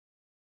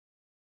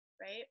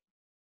 right?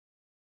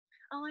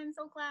 Oh, I'm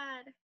so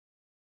glad.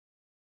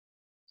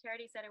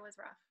 Charity said it was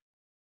rough.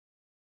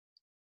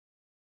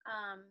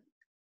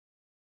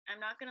 I'm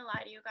not gonna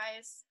lie to you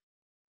guys.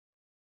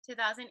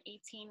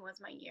 2018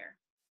 was my year.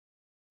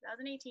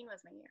 2018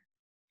 was my year.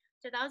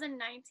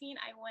 2019,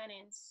 I went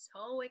in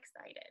so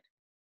excited.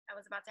 I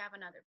was about to have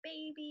another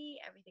baby.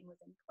 Everything was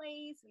in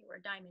place. We were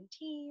a diamond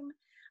team.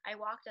 I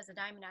walked as a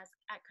diamond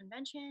at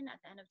convention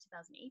at the end of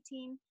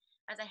 2018.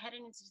 As I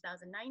headed into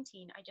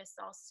 2019, I just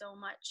saw so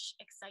much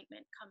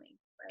excitement coming,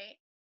 right?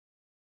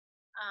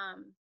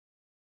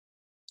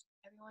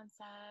 Everyone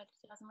said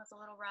 2000 was a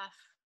little rough.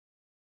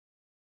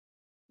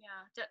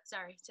 Yeah,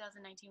 sorry,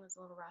 2019 was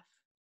a little rough.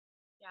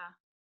 Yeah.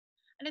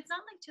 And it's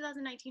not like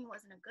 2019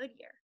 wasn't a good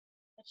year.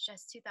 It's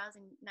just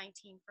 2019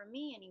 for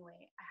me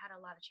anyway. I had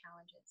a lot of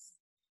challenges.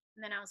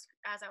 And then as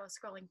I was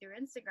scrolling through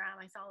Instagram,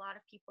 I saw a lot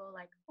of people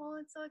like, "Oh,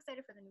 I'm so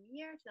excited for the new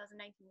year.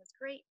 2019 was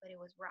great, but it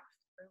was rough,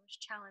 or it was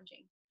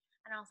challenging."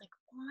 And I was like,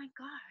 "Oh my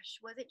gosh,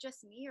 was it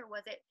just me, or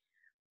was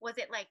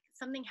it like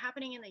something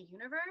happening in the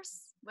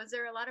universe? Was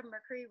there a lot of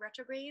Mercury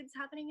retrogrades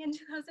happening in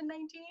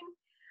 2019?"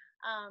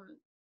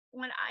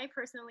 When I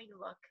personally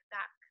look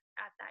back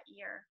at that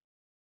year,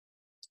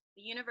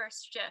 the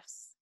universe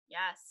shifts.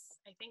 Yes,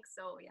 I think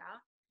so.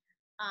 Yeah.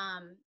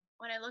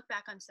 When I look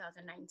back on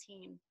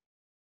 2019,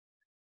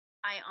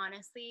 I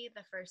honestly,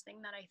 the first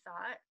thing that I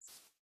thought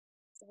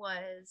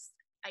was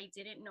I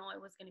didn't know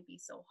it was going to be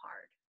so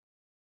hard.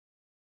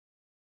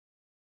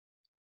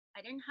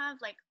 I didn't have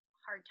like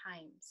hard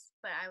times,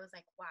 but I was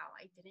like, wow,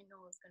 I didn't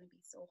know it was going to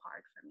be so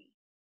hard for me.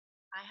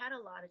 I had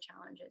a lot of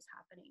challenges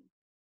happening.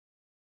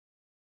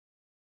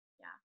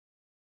 Yeah.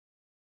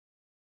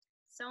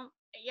 So,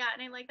 yeah,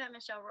 and I like that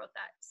Michelle wrote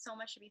that. So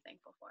much to be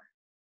thankful for.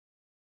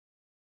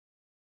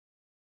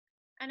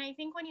 And I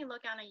think when you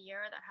look on a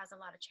year that has a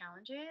lot of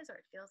challenges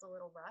or it feels a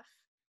little rough,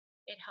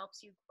 it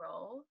helps you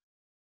grow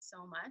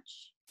so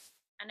much.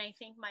 And I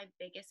think my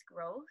biggest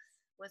growth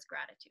was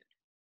gratitude.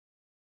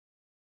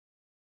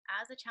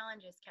 As the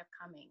challenges kept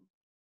coming,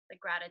 the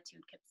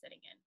gratitude kept sitting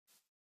in.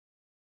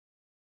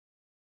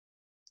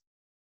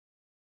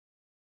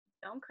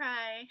 Don't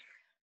cry.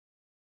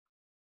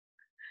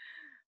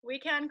 We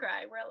can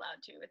cry. We're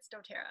allowed to. It's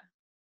doTERRA.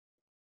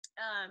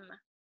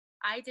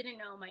 I didn't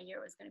know my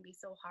year was going to be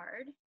so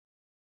hard.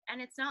 And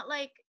it's not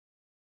like,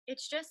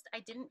 it's just, I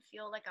didn't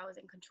feel like I was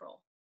in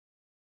control.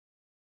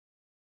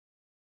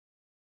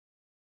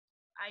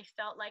 I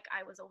felt like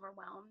I was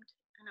overwhelmed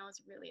and I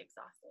was really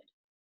exhausted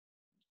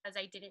as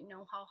I didn't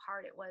know how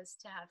hard it was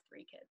to have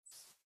 3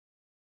 kids.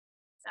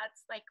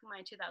 That's like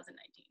my 2019.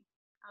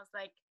 I was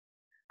like,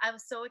 I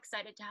was so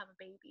excited to have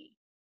a baby,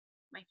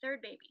 my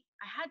 3rd baby.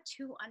 I had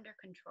 2 under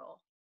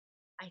control.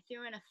 I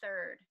threw in a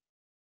 3rd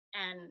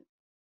and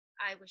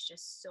I was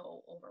just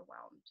so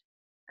overwhelmed.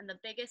 And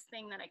the biggest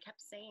thing that I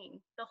kept saying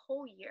the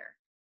whole year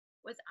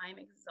was, I'm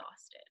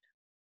exhausted.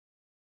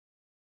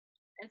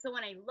 And so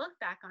when I look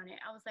back on it,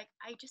 I was like,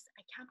 I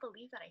can't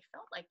believe that I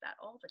felt like that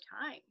all the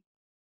time.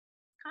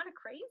 It's kind of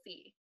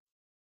crazy.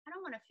 I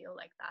don't want to feel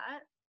like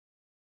that,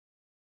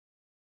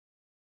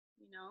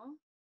 you know?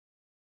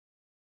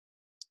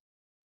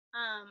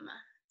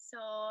 So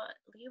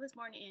Leah was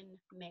born in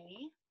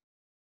May,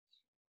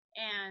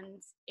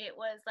 and it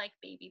was like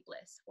baby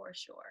bliss for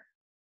sure.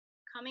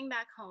 Coming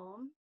back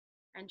home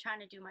and trying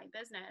to do my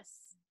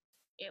business,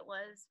 it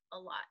was a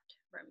lot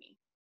for me.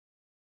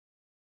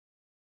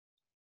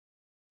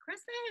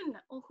 Kristen,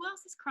 oh, who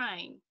else is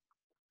crying?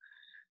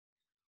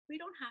 We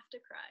don't have to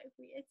cry.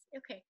 It's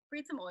okay.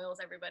 Breathe some oils,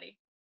 everybody.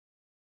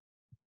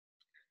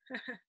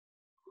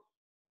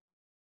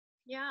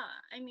 Yeah,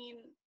 I mean,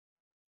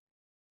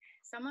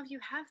 some of you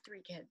have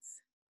 3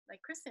 kids,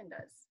 like Kristen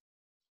does.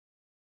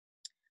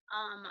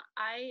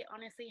 I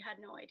honestly had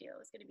no idea it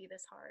was going to be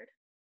this hard.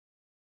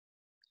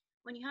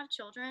 When you have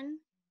children,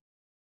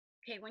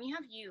 okay, when you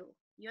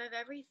have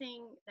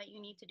everything that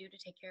you need to do to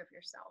take care of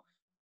yourself,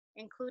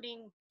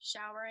 including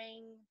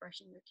showering,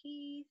 brushing your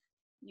teeth,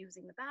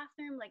 using the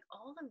bathroom, like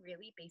all the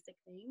really basic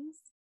things.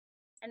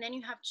 And then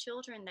you have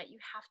children that you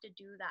have to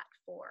do that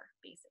for,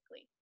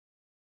 basically.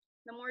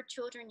 The more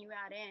children you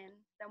add in,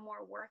 the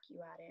more work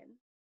you add in,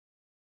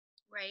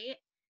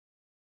 right?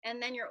 And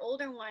then your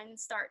older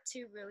ones start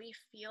to really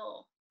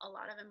feel a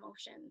lot of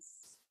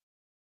emotions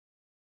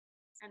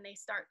and they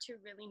start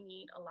to really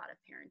need a lot of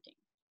parenting.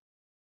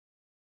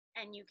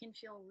 And you can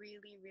feel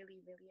really, really,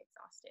 really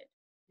exhausted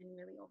and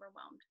really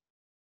overwhelmed.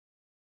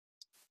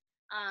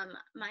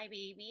 My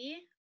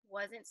baby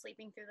wasn't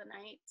sleeping through the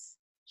night.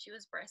 She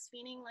was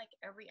breastfeeding like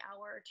every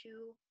hour or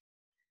 2,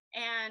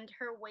 and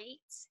her weight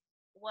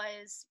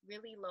was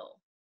really low.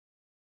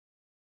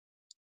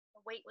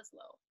 The weight was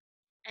low.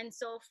 And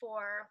so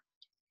for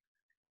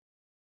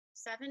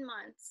 7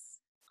 months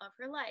of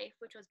her life,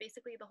 which was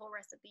basically the whole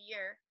rest of the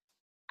year,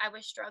 I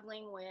was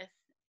struggling with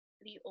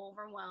the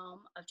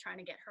overwhelm of trying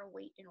to get her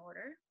weight in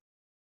order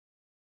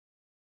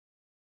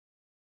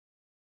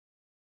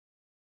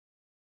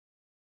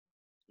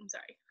I'm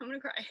sorry, I'm gonna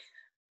cry.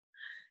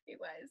 You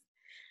guys,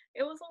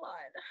 it was a lot.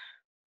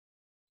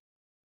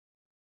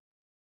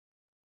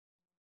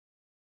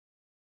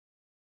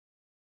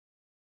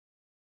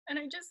 And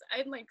I'm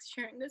like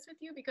sharing this with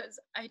you because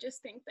I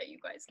just think that you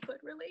guys could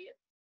relate.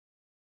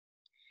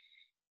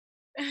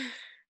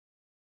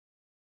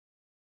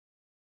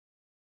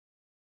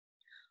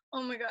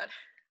 Oh my god,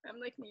 I'm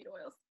like meat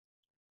oils.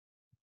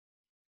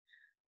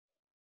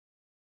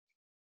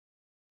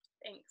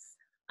 Thanks.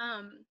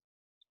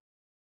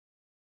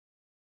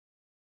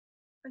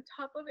 On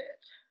top of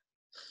it,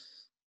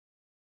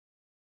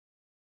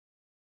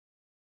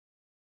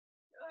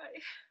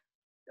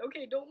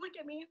 okay, don't look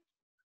at me.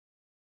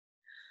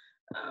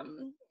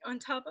 On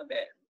top of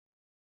it,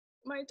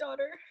 my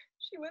daughter,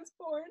 she was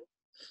born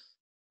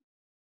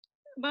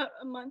about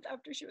a month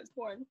after she was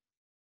born.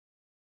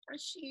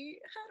 She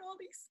had all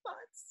these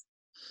spots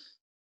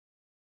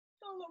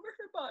all over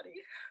her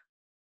body.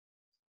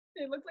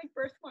 They look like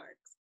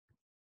birthmarks.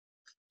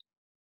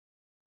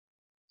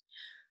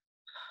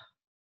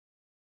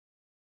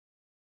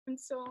 And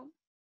so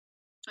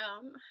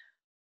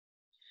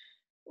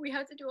we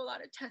had to do a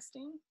lot of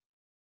testing.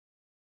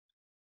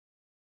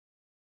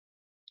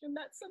 And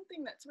that's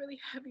something that's really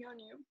heavy on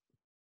you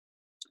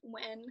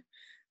when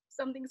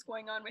something's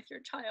going on with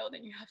your child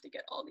and you have to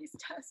get all these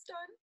tests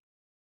done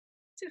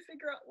to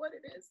figure out what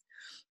it is.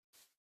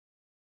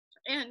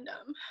 And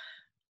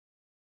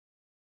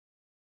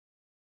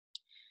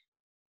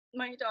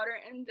my daughter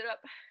ended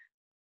up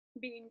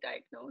being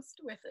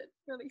diagnosed with a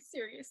really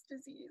serious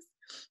disease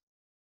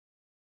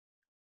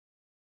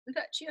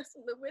that she has to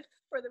live with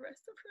for the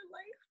rest of her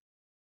life,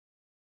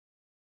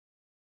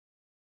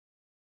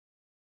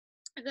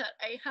 that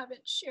I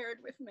haven't shared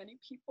with many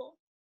people.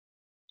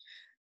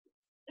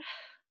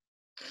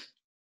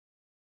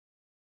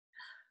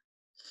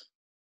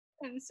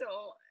 And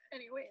so,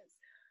 anyways,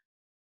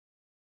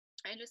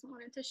 I just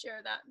wanted to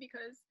share that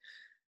because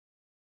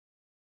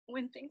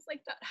when things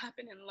like that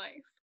happen in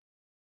life,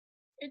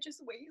 it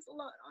just weighs a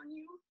lot on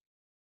you.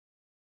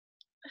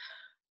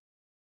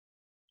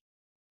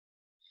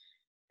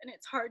 And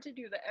it's hard to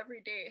do the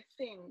everyday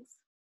things.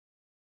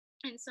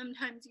 And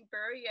sometimes you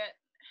bury it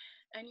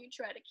and you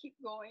try to keep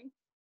going.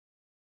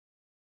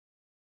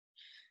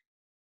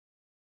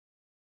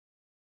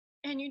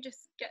 And you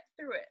just get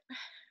through it.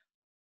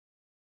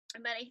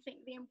 But I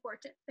think the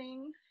important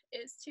thing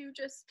is to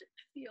just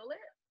feel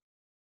it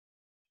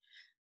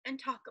and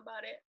talk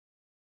about it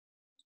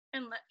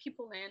and let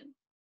people in.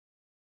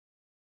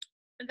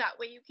 That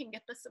way you can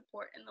get the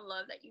support and the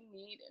love that you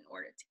need in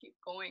order to keep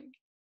going.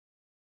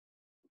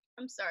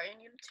 I'm sorry, I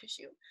need a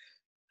tissue.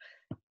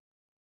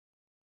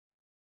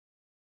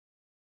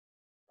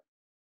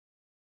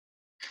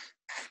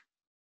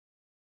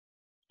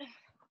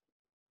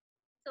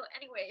 So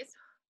anyways,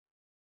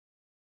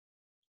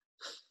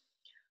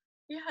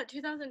 yeah,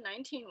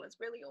 2019 was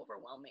really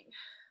overwhelming.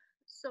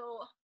 So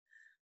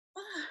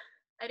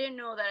I didn't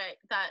know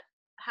that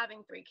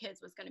having 3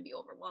 kids was going to be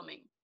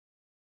overwhelming.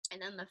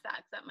 And then the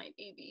fact that my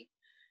baby,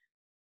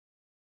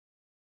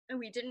 and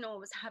we didn't know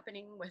what was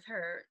happening with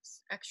her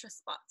extra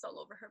spots all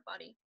over her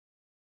body.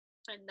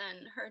 And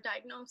then her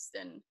diagnosed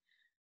and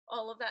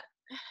all of that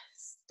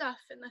stuff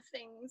and the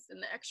things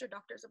and the extra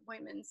doctor's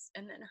appointments,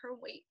 and then her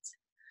weight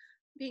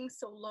being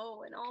so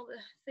low and all the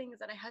things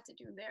that I had to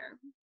do there.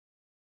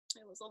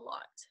 It was a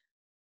lot.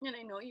 And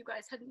I know you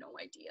guys had no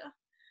idea.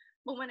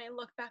 But when I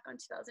look back on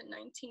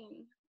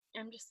 2019,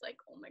 I'm just like,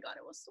 oh my God,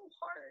 it was so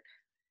hard.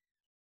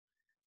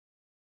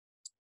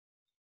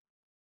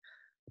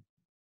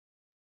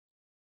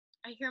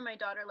 I hear my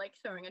daughter like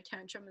throwing a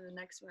tantrum in the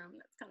next room.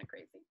 That's kind of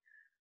crazy.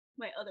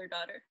 My other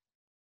daughter.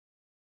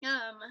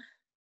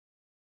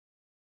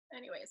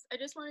 Anyways, I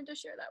just wanted to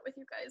share that with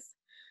you guys.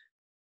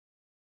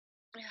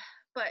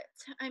 But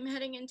I'm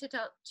heading into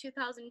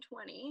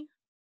 2020.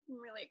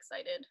 I'm really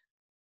excited.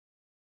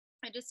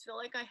 I just feel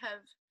like I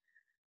have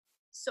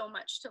so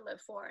much to live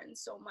for and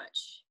so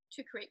much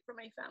to create for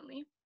my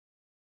family.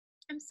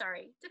 I'm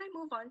sorry, did I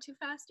move on too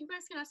fast? You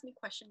guys can ask me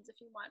questions if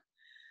you want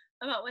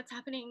about what's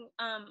happening.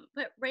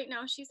 But right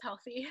now she's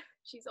healthy.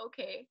 She's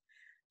okay.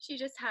 She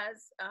just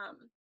has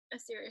a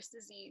serious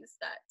disease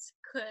that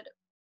could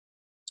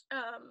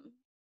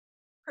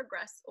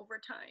progress over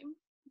time.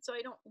 So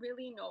I don't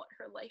really know what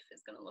her life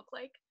is going to look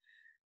like.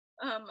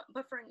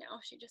 But for now,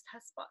 she just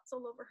has spots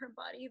all over her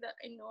body that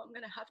I know I'm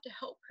going to have to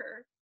help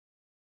her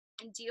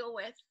deal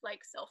with,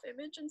 like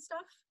self-image and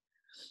stuff.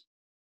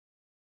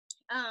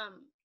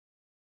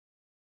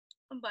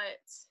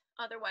 But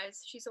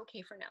otherwise, she's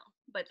okay for now.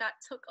 But that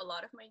took a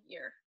lot of my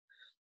year,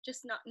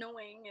 just not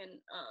knowing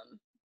and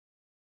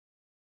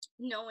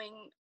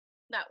knowing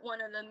that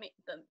one of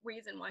the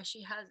reason why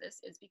she has this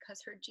is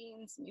because her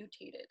genes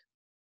mutated,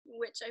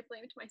 which I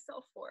blamed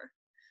myself for,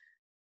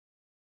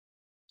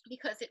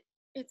 because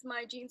it's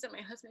my genes and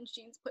my husband's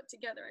genes put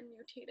together and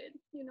mutated,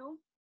 you know?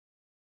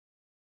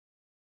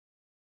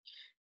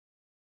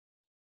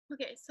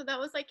 Okay, so that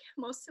was like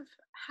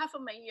half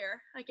of my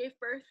year. I gave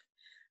birth.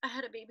 I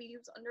had a baby who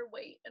was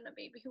underweight and a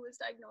baby who was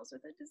diagnosed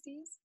with a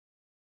disease.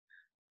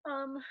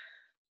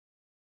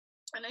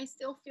 And I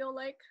still feel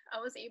like I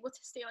was able to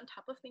stay on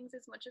top of things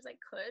as much as I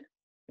could.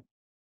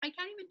 I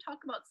can't even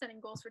talk about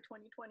setting goals for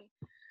 2020.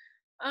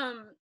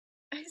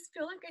 I just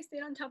feel like I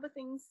stayed on top of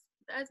things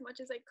as much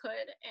as I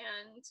could,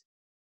 and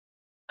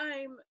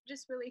I'm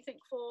just really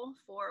thankful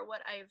for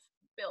what I've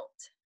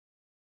built.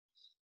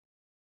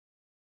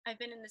 I've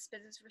been in this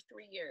business for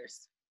 3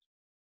 years,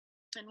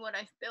 and what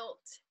I've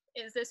built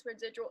is this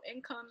residual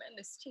income and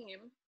this team.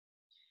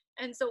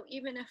 And so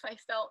even if I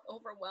felt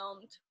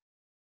overwhelmed,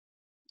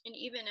 and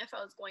even if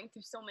I was going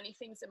through so many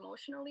things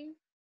emotionally,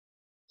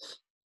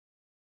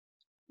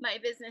 my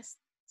business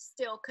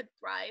still could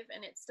thrive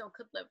and it still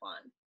could live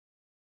on.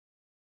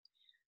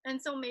 And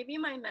so maybe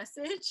my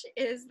message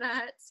is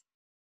that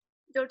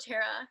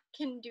doTERRA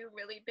can do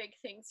really big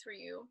things for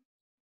you.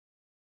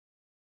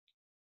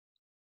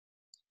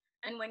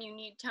 And when you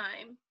need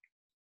time,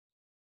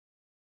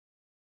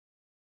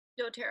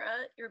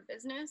 doTERRA, your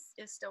business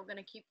is still going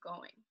to keep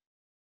going.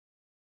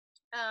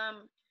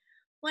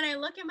 When I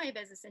look at my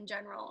business in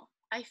general,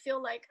 I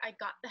feel like I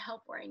got the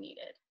help where I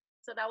needed.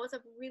 So that was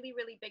a really,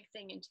 really big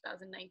thing in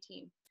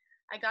 2019.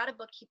 I got a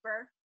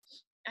bookkeeper.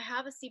 I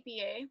have a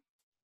CPA.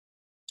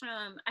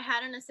 I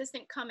had an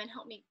assistant come and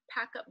help me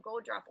pack up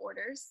gold drop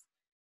orders.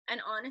 And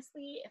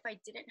honestly, if I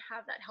didn't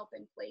have that help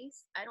in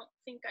place, I don't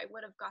think I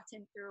would have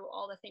gotten through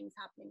all the things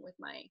happening with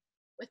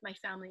my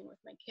family and with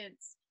my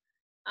kids.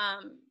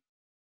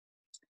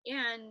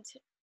 And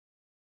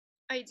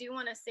I do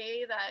want to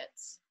say that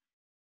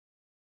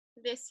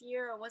this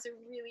year was a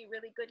really,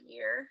 really good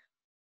year.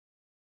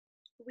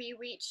 We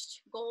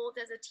reached gold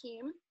as a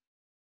team.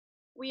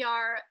 We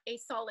are a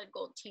solid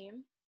gold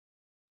team,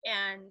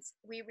 and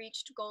we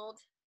reached gold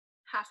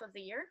half of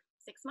the year,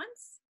 6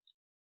 months,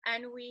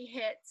 and we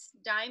hit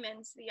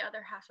diamonds the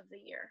other half of the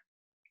year.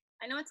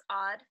 I know it's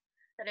odd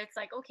that it's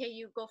like, okay,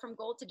 you go from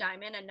gold to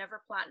diamond and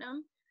never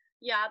platinum.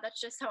 Yeah, that's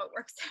just how it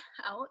works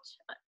out,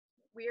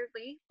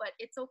 weirdly, but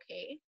it's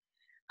okay.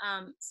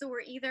 So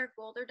we're either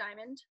gold or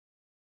diamond.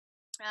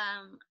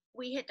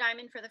 We hit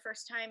diamond for the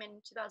first time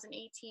in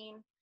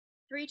 2018,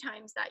 3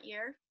 times that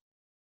year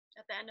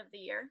at the end of the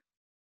year.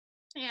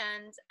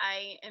 And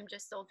I am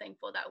just so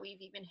thankful that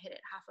we've even hit it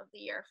half of the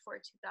year for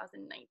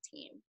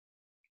 2019.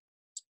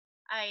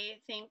 I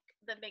think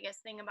the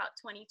biggest thing about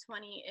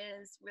 2020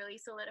 is really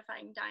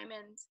solidifying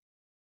diamonds.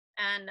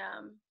 And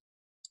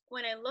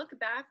when I look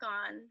back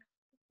on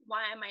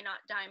why am I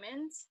not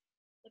diamond,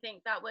 I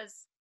think that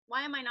was,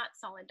 why am I not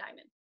solid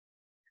diamond?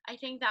 I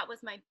think that was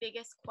my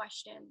biggest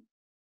question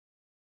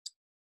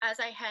as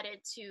I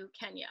headed to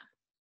Kenya.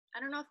 I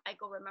don't know if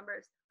Aiko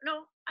remembers.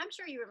 No, I'm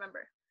sure you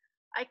remember.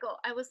 Aiko,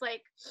 I was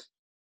like,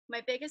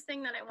 my biggest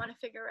thing that I want to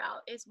figure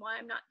out is why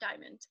I'm not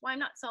diamond, why I'm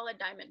not solid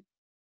diamond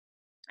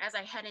as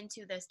I head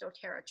into this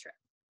doTERRA trip.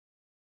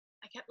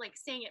 I kept like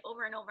saying it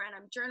over and over, and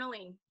I'm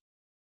journaling,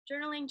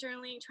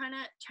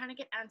 trying to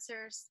get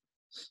answers.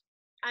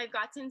 I've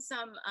gotten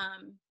some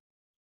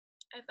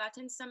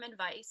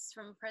advice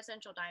from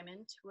Presidential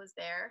Diamond, who was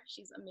there.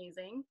 She's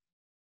amazing.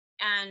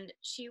 And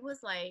she was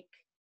like,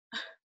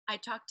 I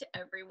talked to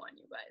everyone,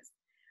 you guys.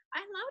 I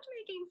loved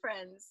making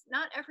friends.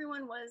 Not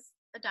everyone was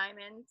a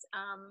diamond.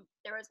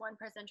 There was one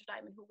Presidential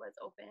Diamond who was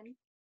open,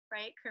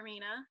 right?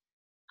 Karina.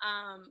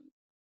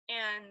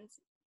 And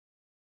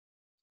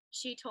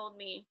she told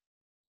me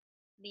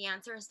the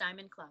answer is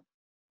Diamond Club.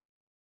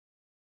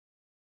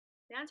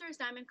 The answer is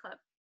Diamond Club.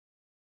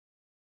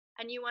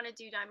 And you want to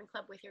do Diamond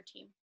Club with your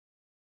team.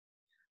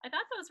 I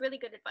thought that was really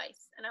good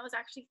advice. And I was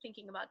actually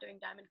thinking about doing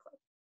Diamond Club.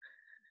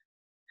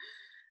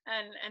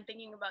 and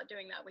thinking about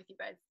doing that with you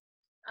guys.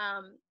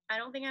 I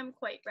don't think I'm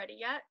quite ready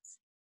yet,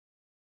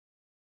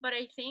 but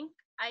I think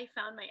I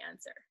found my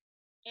answer.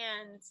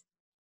 And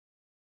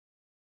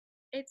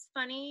it's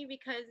funny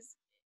because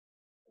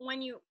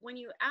when you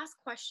ask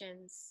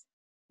questions,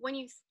 when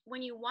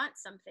you want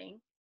something,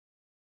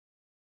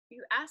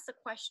 you ask a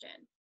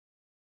question,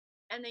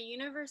 and the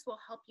universe will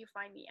help you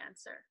find the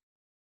answer.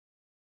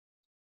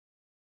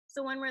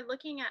 So when we're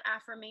looking at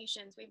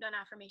affirmations, we've done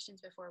affirmations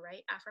before,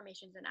 right?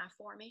 Affirmations and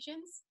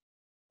afformations.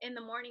 In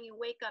the morning, you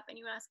wake up and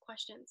you ask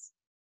questions,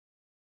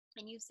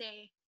 and you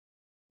say,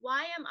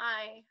 why am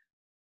I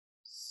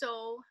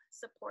so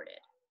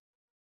supported?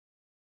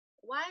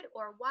 Why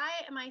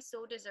am I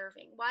so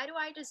deserving? Why do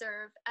I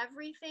deserve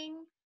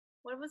everything?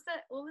 What was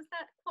that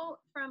quote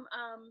from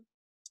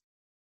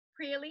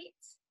Pre-Elite?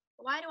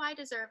 Why do I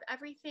deserve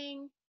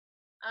everything?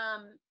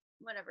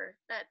 Whatever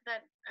that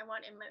I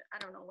want in my, I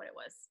don't know what it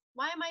was.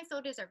 Why am I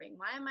so deserving?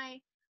 Why am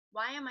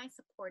I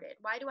supported?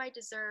 Why do I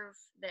deserve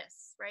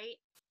this, right?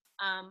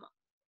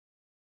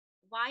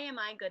 Why am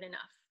I good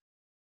enough?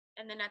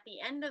 And then at the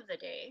end of the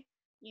day,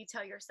 you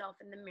tell yourself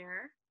in the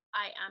mirror,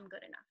 I am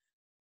good enough,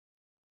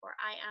 or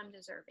I am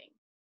deserving.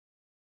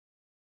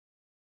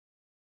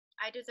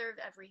 I deserve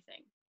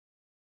everything.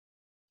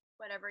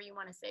 Whatever you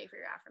want to say for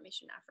your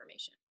affirmation.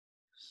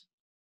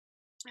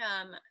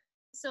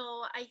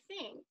 So I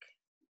think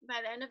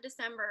by the end of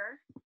December,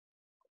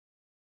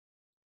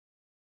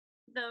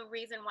 the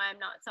reason why I'm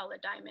not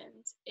solid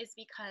diamond is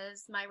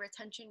because my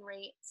retention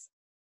rate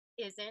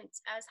isn't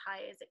as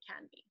high as it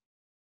can be.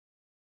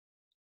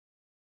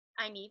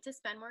 I need to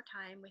spend more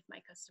time with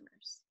my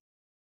customers.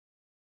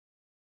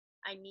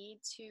 I need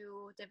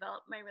to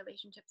develop my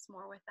relationships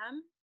more with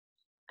them.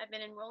 I've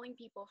been enrolling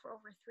people for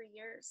over 3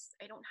 years.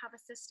 I don't have a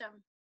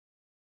system.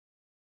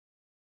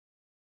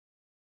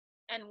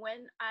 And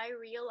when I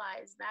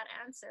realized that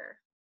answer,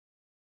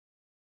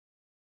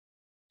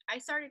 I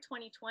started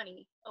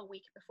 2020 a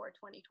week before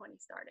 2020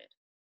 started.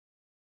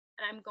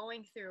 And I'm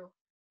going through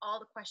all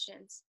the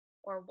questions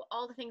or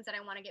all the things that I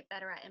want to get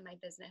better at in my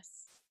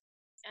business.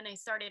 And I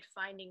started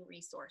finding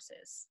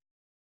resources.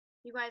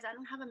 You guys, I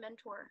don't have a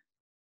mentor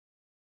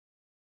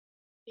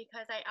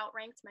because I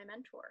outranked my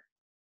mentor,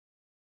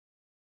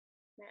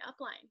 my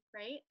upline,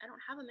 right? I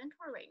don't have a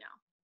mentor right now.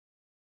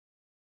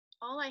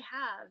 All I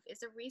have is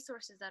the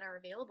resources that are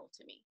available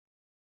to me.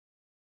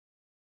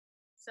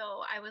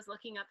 So I was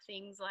looking up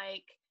things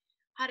like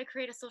how to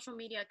create a social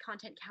media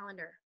content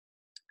calendar,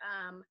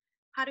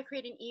 how to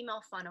create an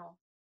email funnel,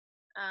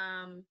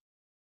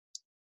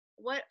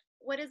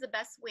 what is the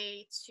best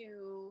way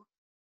to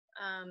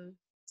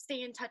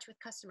stay in touch with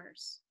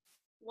customers.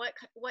 What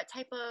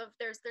type of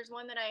there's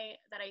one that I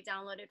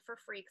downloaded for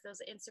free because it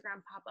was an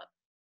Instagram pop-up,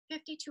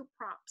 52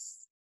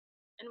 prompts.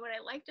 And what I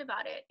liked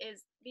about it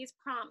is these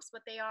prompts,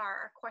 what they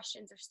are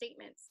questions or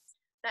statements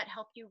that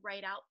help you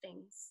write out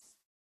things,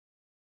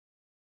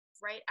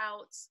 write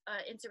out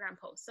Instagram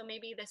posts. So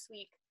maybe this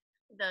week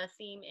the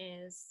theme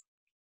is,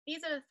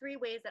 these are the 3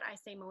 ways that I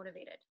stay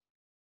motivated.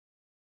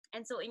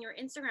 And so in your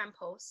Instagram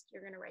post,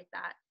 you're going to write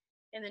that.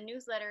 In the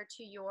newsletter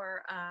to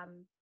your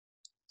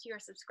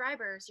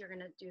subscribers, you're going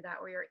to do that,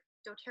 or your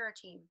doTERRA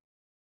team,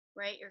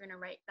 right? You're going to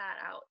write that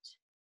out.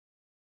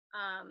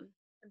 I'm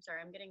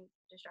sorry, I'm getting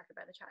distracted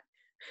by the chat.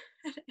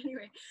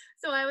 Anyway,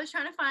 so I was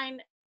trying to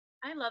find,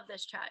 I love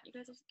this chat. You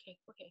guys are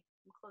okay,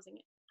 I'm closing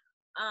it.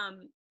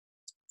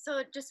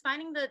 So just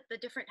finding the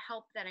different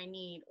help that I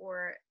need,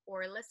 or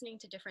listening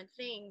to different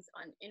things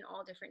in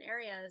all different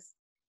areas.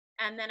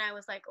 And then I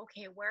was like,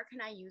 okay, where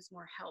can I use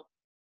more help?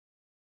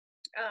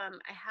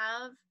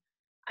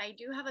 I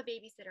do have a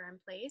babysitter in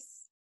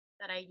place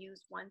that I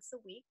use once a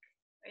week,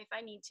 if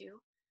I need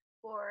to,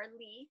 for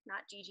Lee,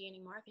 not Gigi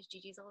anymore, because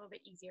Gigi's a little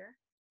bit easier.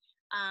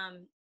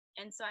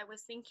 And so I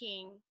was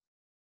thinking,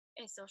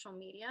 a social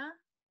media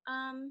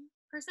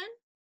person.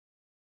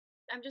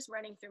 I'm just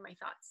running through my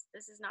thoughts.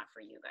 This is not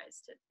for you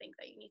guys to think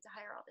that you need to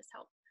hire all this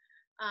help.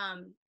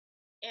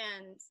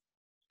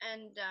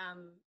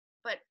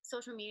 But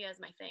social media is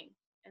my thing.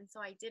 And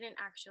so I didn't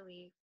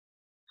actually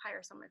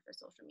hire someone for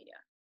social media,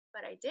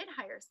 but I did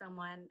hire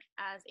someone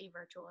as a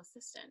virtual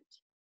assistant.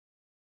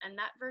 And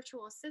that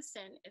virtual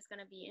assistant is going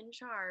to be in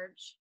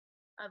charge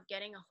of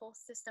getting a whole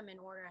system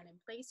in order and in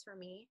place for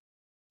me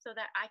so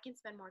that I can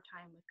spend more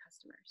time with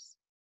customers.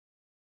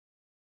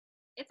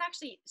 It's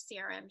actually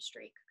CRM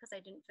Streak because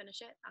I didn't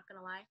finish it, not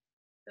gonna lie.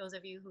 Those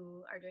of you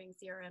who are doing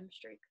CRM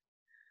Streak,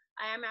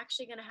 I am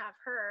actually gonna have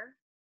her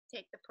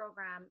take the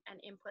program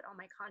and input all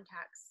my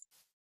contacts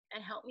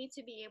and help me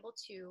to be able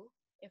to,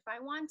 if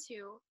I want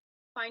to,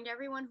 find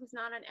everyone who's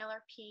not on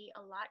LRP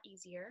a lot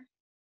easier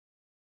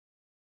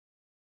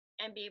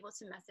and be able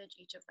to message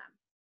each of them.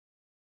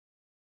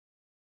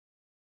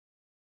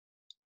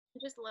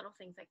 Just little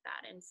things like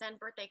that, and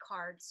send birthday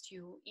cards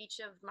to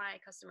each of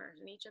my customers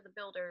and each of the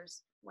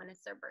builders when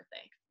it's their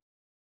birthday.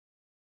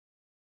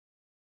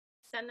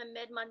 Send the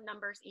mid-month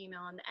numbers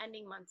email and the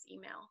ending month's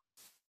email,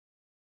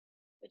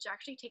 which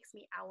actually takes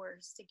me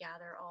hours to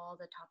gather all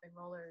the top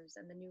enrollers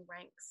and the new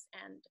ranks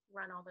and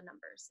run all the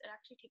numbers. It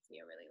actually takes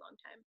me a really long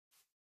time.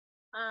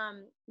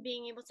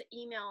 Being able to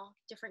email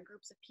different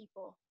groups of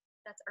people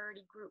that's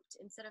already grouped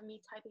instead of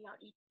me typing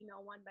out each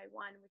email one by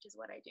one, which is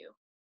what I do.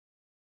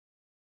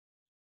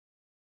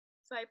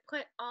 So I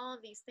put all of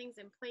these things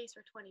in place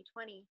for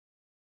 2020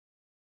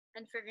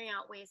 and figuring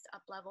out ways to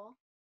up level.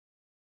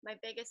 My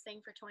biggest thing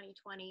for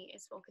 2020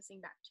 is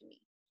focusing back to me.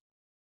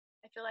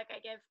 I feel like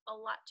I gave a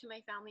lot to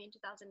my family in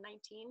 2019,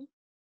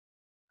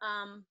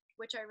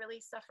 which I really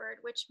suffered,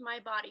 which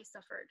my body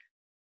suffered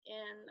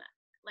in,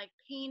 like,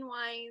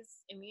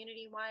 pain-wise,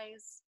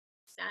 immunity-wise,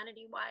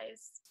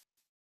 sanity-wise.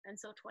 And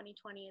so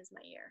 2020 is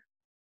my year.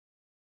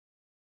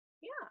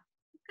 Yeah,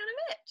 that's kind of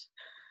it.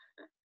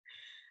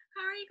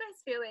 How are you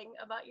guys feeling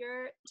about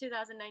your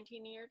 2019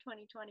 and your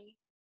 2020?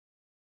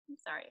 I'm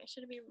sorry, I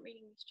should have been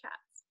reading these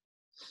chats.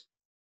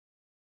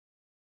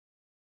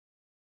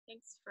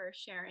 Thanks for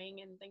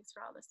sharing and thanks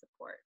for all the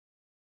support.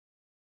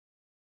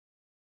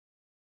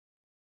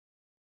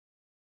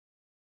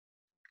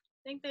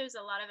 I think there's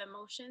a lot of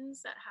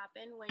emotions that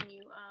happen when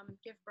you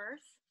give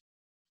birth.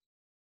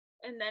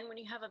 And then when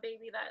you have a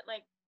baby that,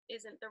 like,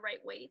 isn't the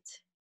right weight.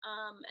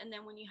 And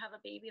then when you have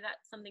a baby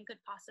that something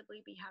could possibly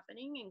be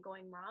happening and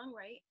going wrong,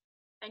 right?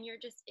 And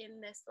you're just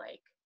in this, like,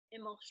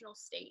 emotional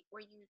state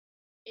where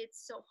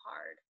it's so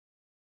hard.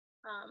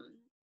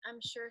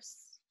 I'm sure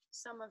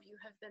some of you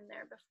have been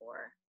there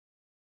before.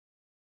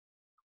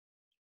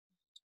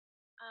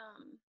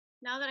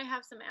 Now that I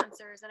have some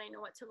answers and I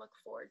know what to look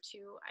forward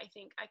to, I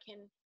think I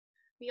can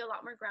be a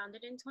lot more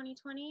grounded in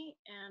 2020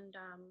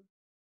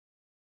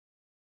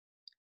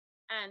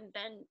 and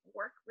then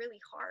work really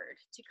hard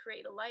to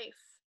create a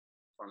life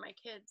for my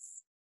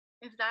kids.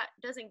 If that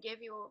doesn't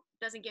give me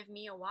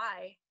a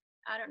why,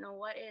 I don't know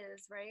what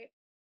is, right?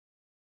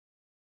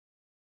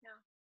 Yeah.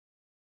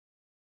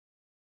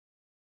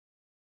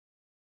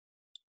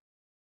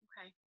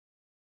 Okay.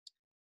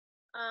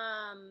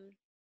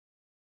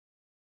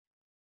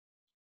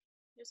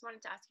 Just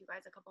wanted to ask you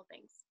guys a couple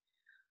things.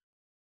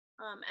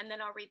 And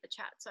then I'll read the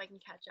chat so I can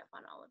catch up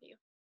on all of you.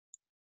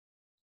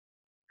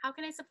 How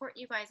can I support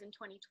you guys in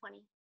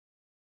 2020?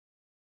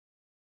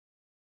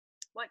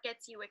 What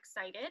gets you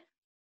excited?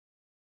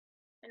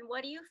 And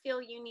what do you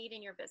feel you need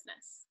in your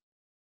business?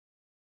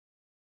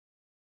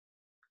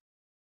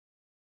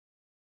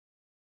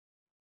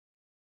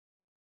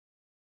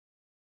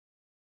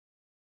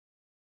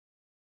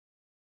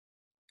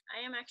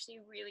 I am actually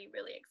really,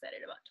 really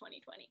excited about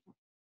 2020.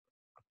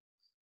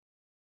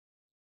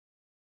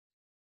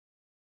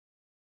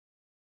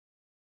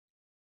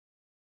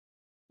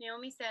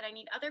 Naomi said, I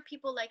need other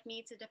people like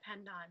me to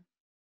depend on.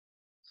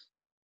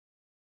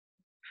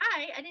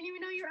 Hi, I didn't even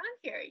know you were on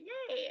here.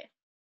 Yay.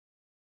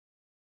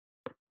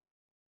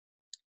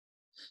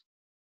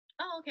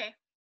 Oh, okay.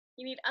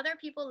 You need other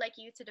people like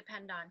you to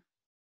depend on.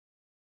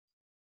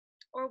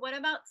 Or what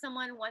about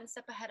someone one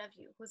step ahead of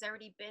you who's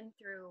already been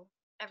through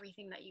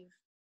everything that you've,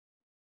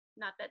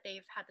 not that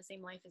they've had the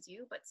same life as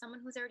you, but someone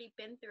who's already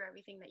been through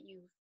everything that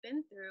you've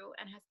been through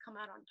and has come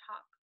out on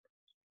top.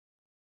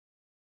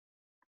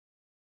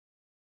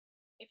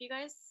 If you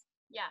guys,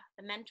 yeah,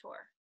 the mentor,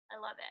 I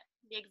love it.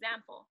 The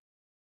example.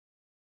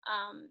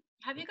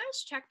 Have you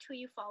guys checked who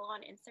you follow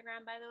on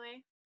Instagram, by the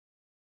way?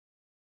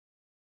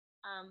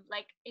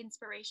 Like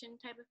inspiration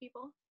type of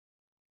people?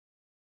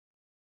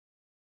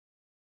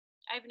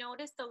 I've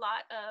noticed a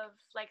lot of,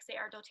 like, say,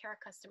 our doTERRA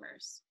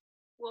customers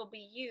will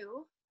be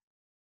you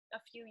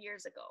a few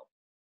years ago.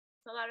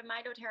 So a lot of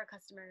my doTERRA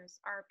customers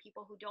are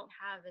people who don't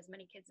have as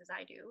many kids as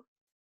I do,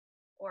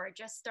 or are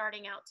just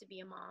starting out to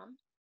be a mom.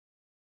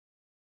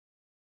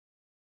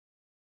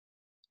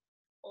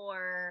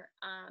 Or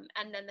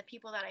and then the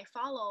people that I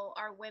follow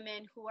are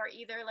women who are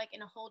either like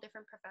in a whole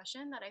different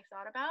profession that I've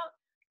thought about,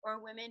 or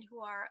women who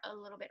are a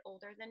little bit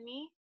older than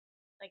me,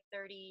 like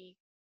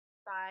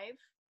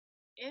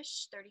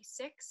 35-ish,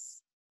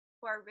 36,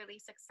 who are really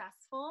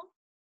successful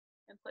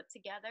and put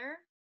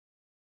together.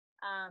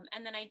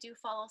 And then I do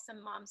follow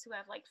some moms who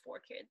have like 4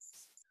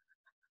 kids,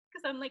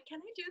 because I'm like,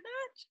 can I do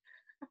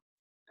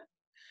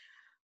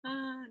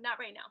that? Not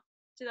right now.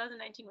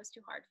 2019 was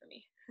too hard for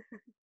me.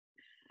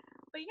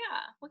 But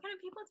yeah, what kind of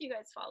people do you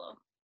guys follow?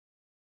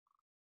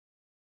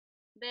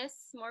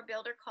 This, more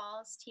builder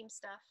calls, team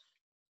stuff.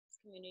 This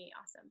community,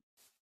 awesome.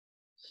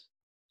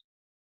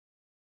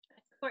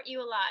 I support you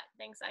a lot.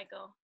 Thanks,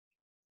 Aiko.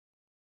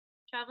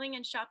 Traveling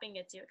and shopping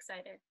gets you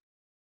excited.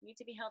 You need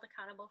to be held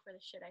accountable for the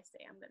shit I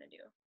say I'm gonna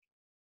do.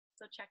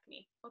 So check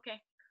me.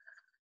 Okay.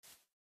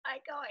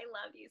 Aiko, I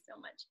love you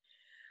so much.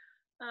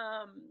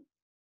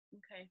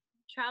 Okay.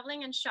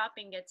 Traveling and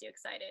shopping gets you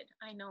excited.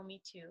 I know,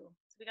 me too.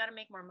 So we gotta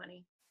make more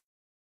money.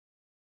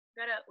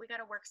 We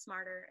gotta work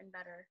smarter and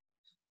better.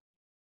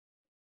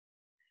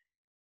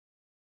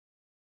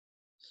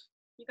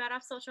 You got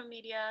off social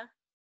media.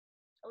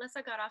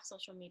 Alyssa got off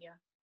social media,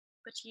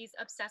 but she's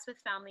obsessed with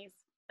families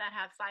that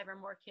have 5 or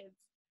more kids.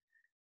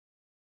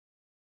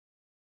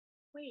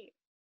 Wait.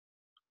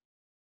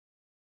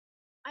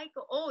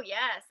 Aiko, oh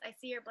yes, I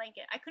see your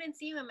blanket. I couldn't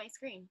see you in my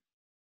screen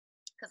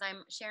because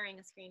I'm sharing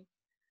a screen.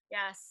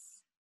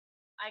 Yes,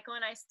 Aiko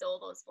and I stole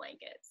those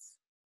blankets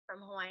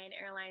from Hawaiian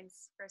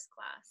Airlines first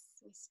class.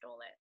 We stole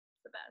it.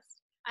 It's the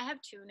best. I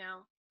have 2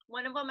 now.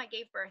 One of them I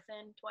gave birth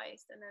in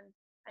twice, and then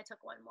I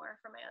took 1 more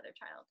for my other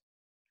child.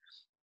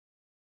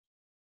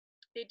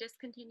 They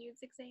discontinued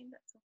Zigzane.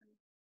 That's so funny.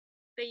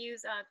 They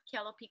use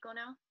Kielo Pico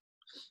now.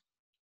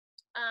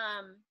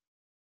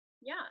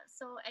 Yeah,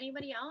 so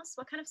anybody else?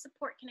 What kind of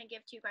support can I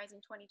give to you guys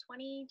in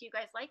 2020? Do you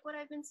guys like what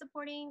I've been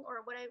supporting,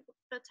 or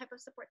the type of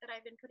support that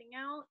I've been putting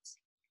out?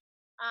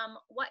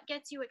 What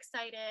gets you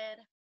excited?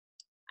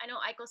 I know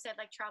Aiko said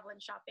like travel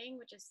and shopping,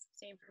 which is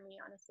same for me,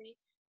 honestly.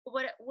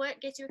 But what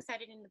gets you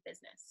excited in the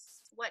business?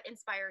 What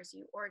inspires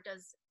you, or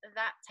does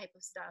that type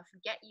of stuff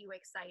get you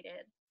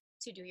excited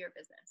to do your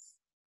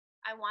business?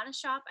 I want to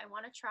shop, I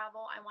want to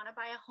travel, I want to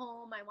buy a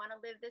home, I want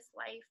to live this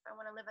life, I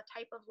want to live a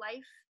type of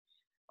life,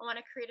 I want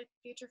to create a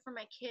future for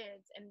my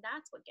kids, and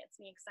that's what gets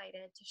me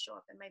excited to show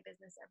up in my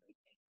business every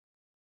day.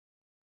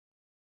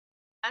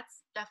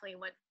 That's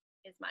definitely what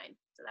is mine.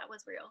 So that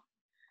was real.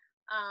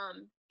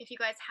 If you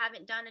guys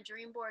haven't done a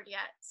dream board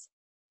yet,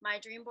 my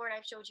dream board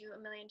I've showed you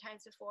a million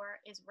times before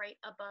is right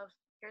above.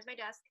 Here's my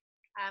desk.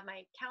 I have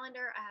my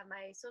calendar. I have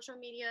my social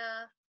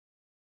media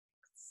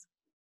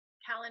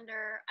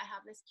calendar. I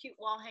have this cute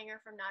wall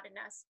hanger from Knotted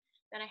Nest.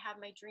 Then I have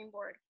my dream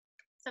board.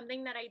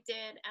 Something that I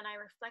did and I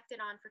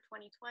reflected on for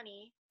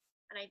 2020,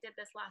 and I did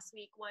this last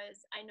week,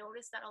 was I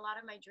noticed that a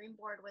lot of my dream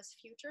board was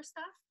future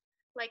stuff,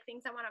 like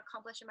things I want to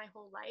accomplish in my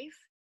whole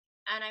life.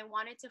 And I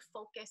wanted to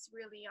focus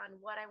really on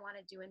what I want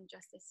to do in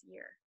just this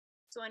year.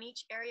 So in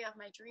each area of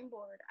my dream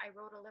board, I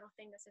wrote a little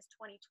thing that says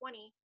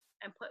 2020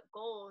 and put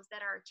goals that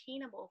are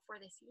attainable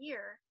for this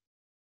year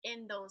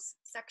in those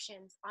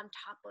sections on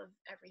top of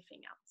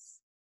everything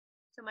else.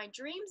 So my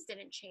dreams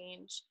didn't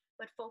change,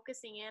 but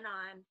focusing in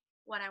on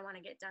what I want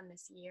to get done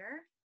this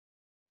year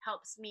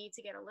helps me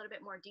to get a little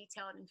bit more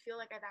detailed and feel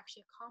like I've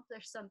actually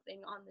accomplished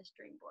something on this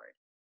dream board.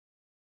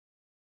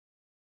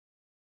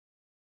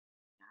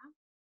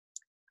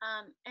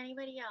 Yeah.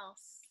 Anybody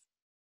else?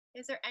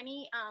 Is there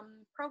any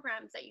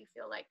programs that you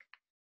feel like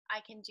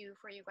I can do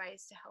for you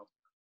guys to help?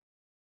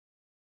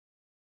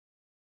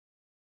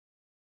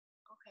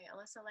 Okay,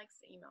 Alyssa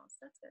likes the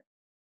emails. That's good.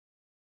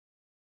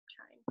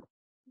 Trying,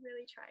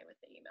 really try with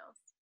the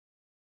emails.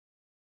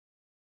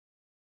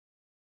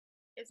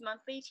 Is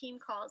monthly team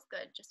calls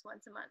good? Just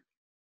once a month?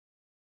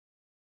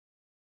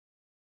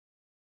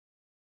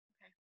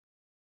 Okay.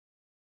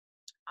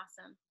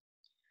 Awesome.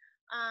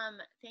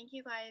 Thank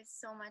you guys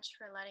so much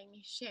for letting me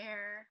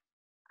share.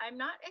 I'm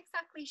not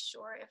exactly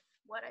sure if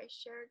what I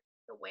shared,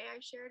 the way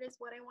I shared is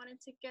what I wanted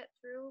to get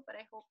through, but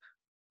I hope,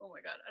 oh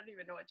my God, I don't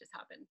even know what just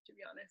happened, to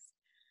be honest.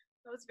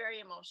 That was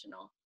very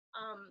emotional.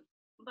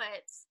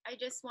 But I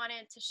just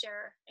wanted to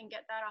share and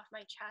get that off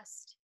my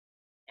chest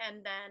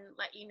and then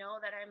let you know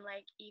that I'm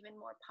like even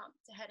more pumped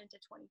to head into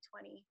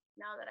 2020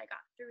 now that I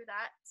got through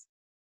that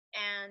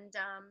and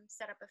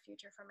set up a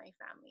future for my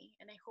family.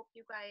 And I hope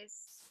you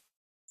guys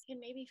can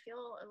maybe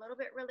feel a little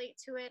bit relate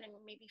to it and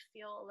maybe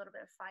feel a little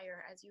bit of fire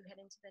as you head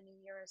into the new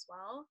year as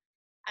well.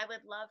 I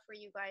would love for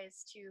you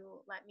guys to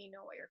let me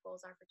know what your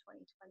goals are for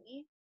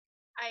 2020.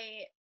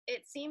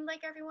 It seemed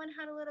like everyone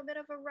had a little bit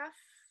of a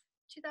rough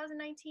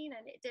 2019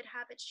 and it did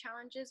have its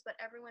challenges, but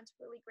everyone's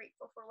really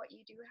grateful for what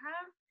you do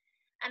have.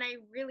 And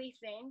I really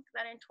think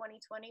that in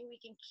 2020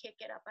 we can kick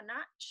it up a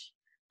notch.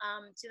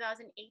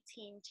 2018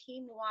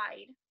 team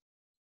wide,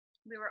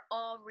 we were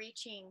all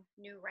reaching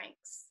new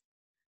ranks.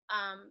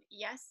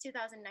 Yes,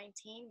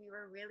 2019 we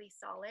were really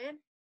solid.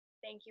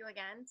 Thank you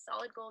again,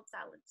 solid gold,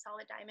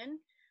 solid diamond.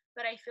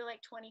 But I feel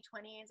like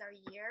 2020 is our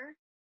year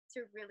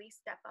to really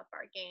step up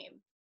our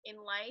game in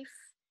life,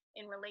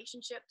 in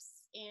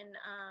relationships, in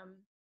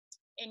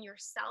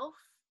yourself,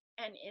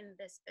 and in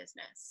this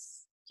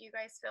business. Do you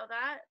guys feel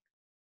that?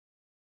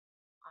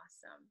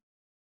 Awesome.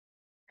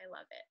 I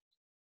love it.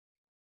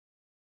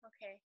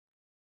 Okay.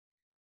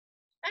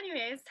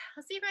 Anyways,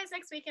 I'll see you guys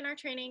next week in our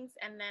trainings,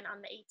 and then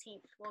on the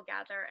 18th we'll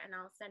gather and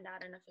I'll send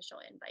out an official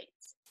invite.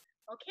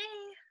 Okay,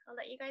 I'll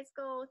let you guys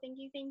go. Thank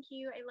you, thank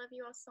you. I love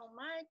you all so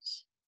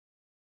much.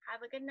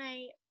 Have a good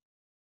night.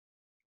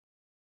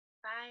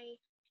 Bye.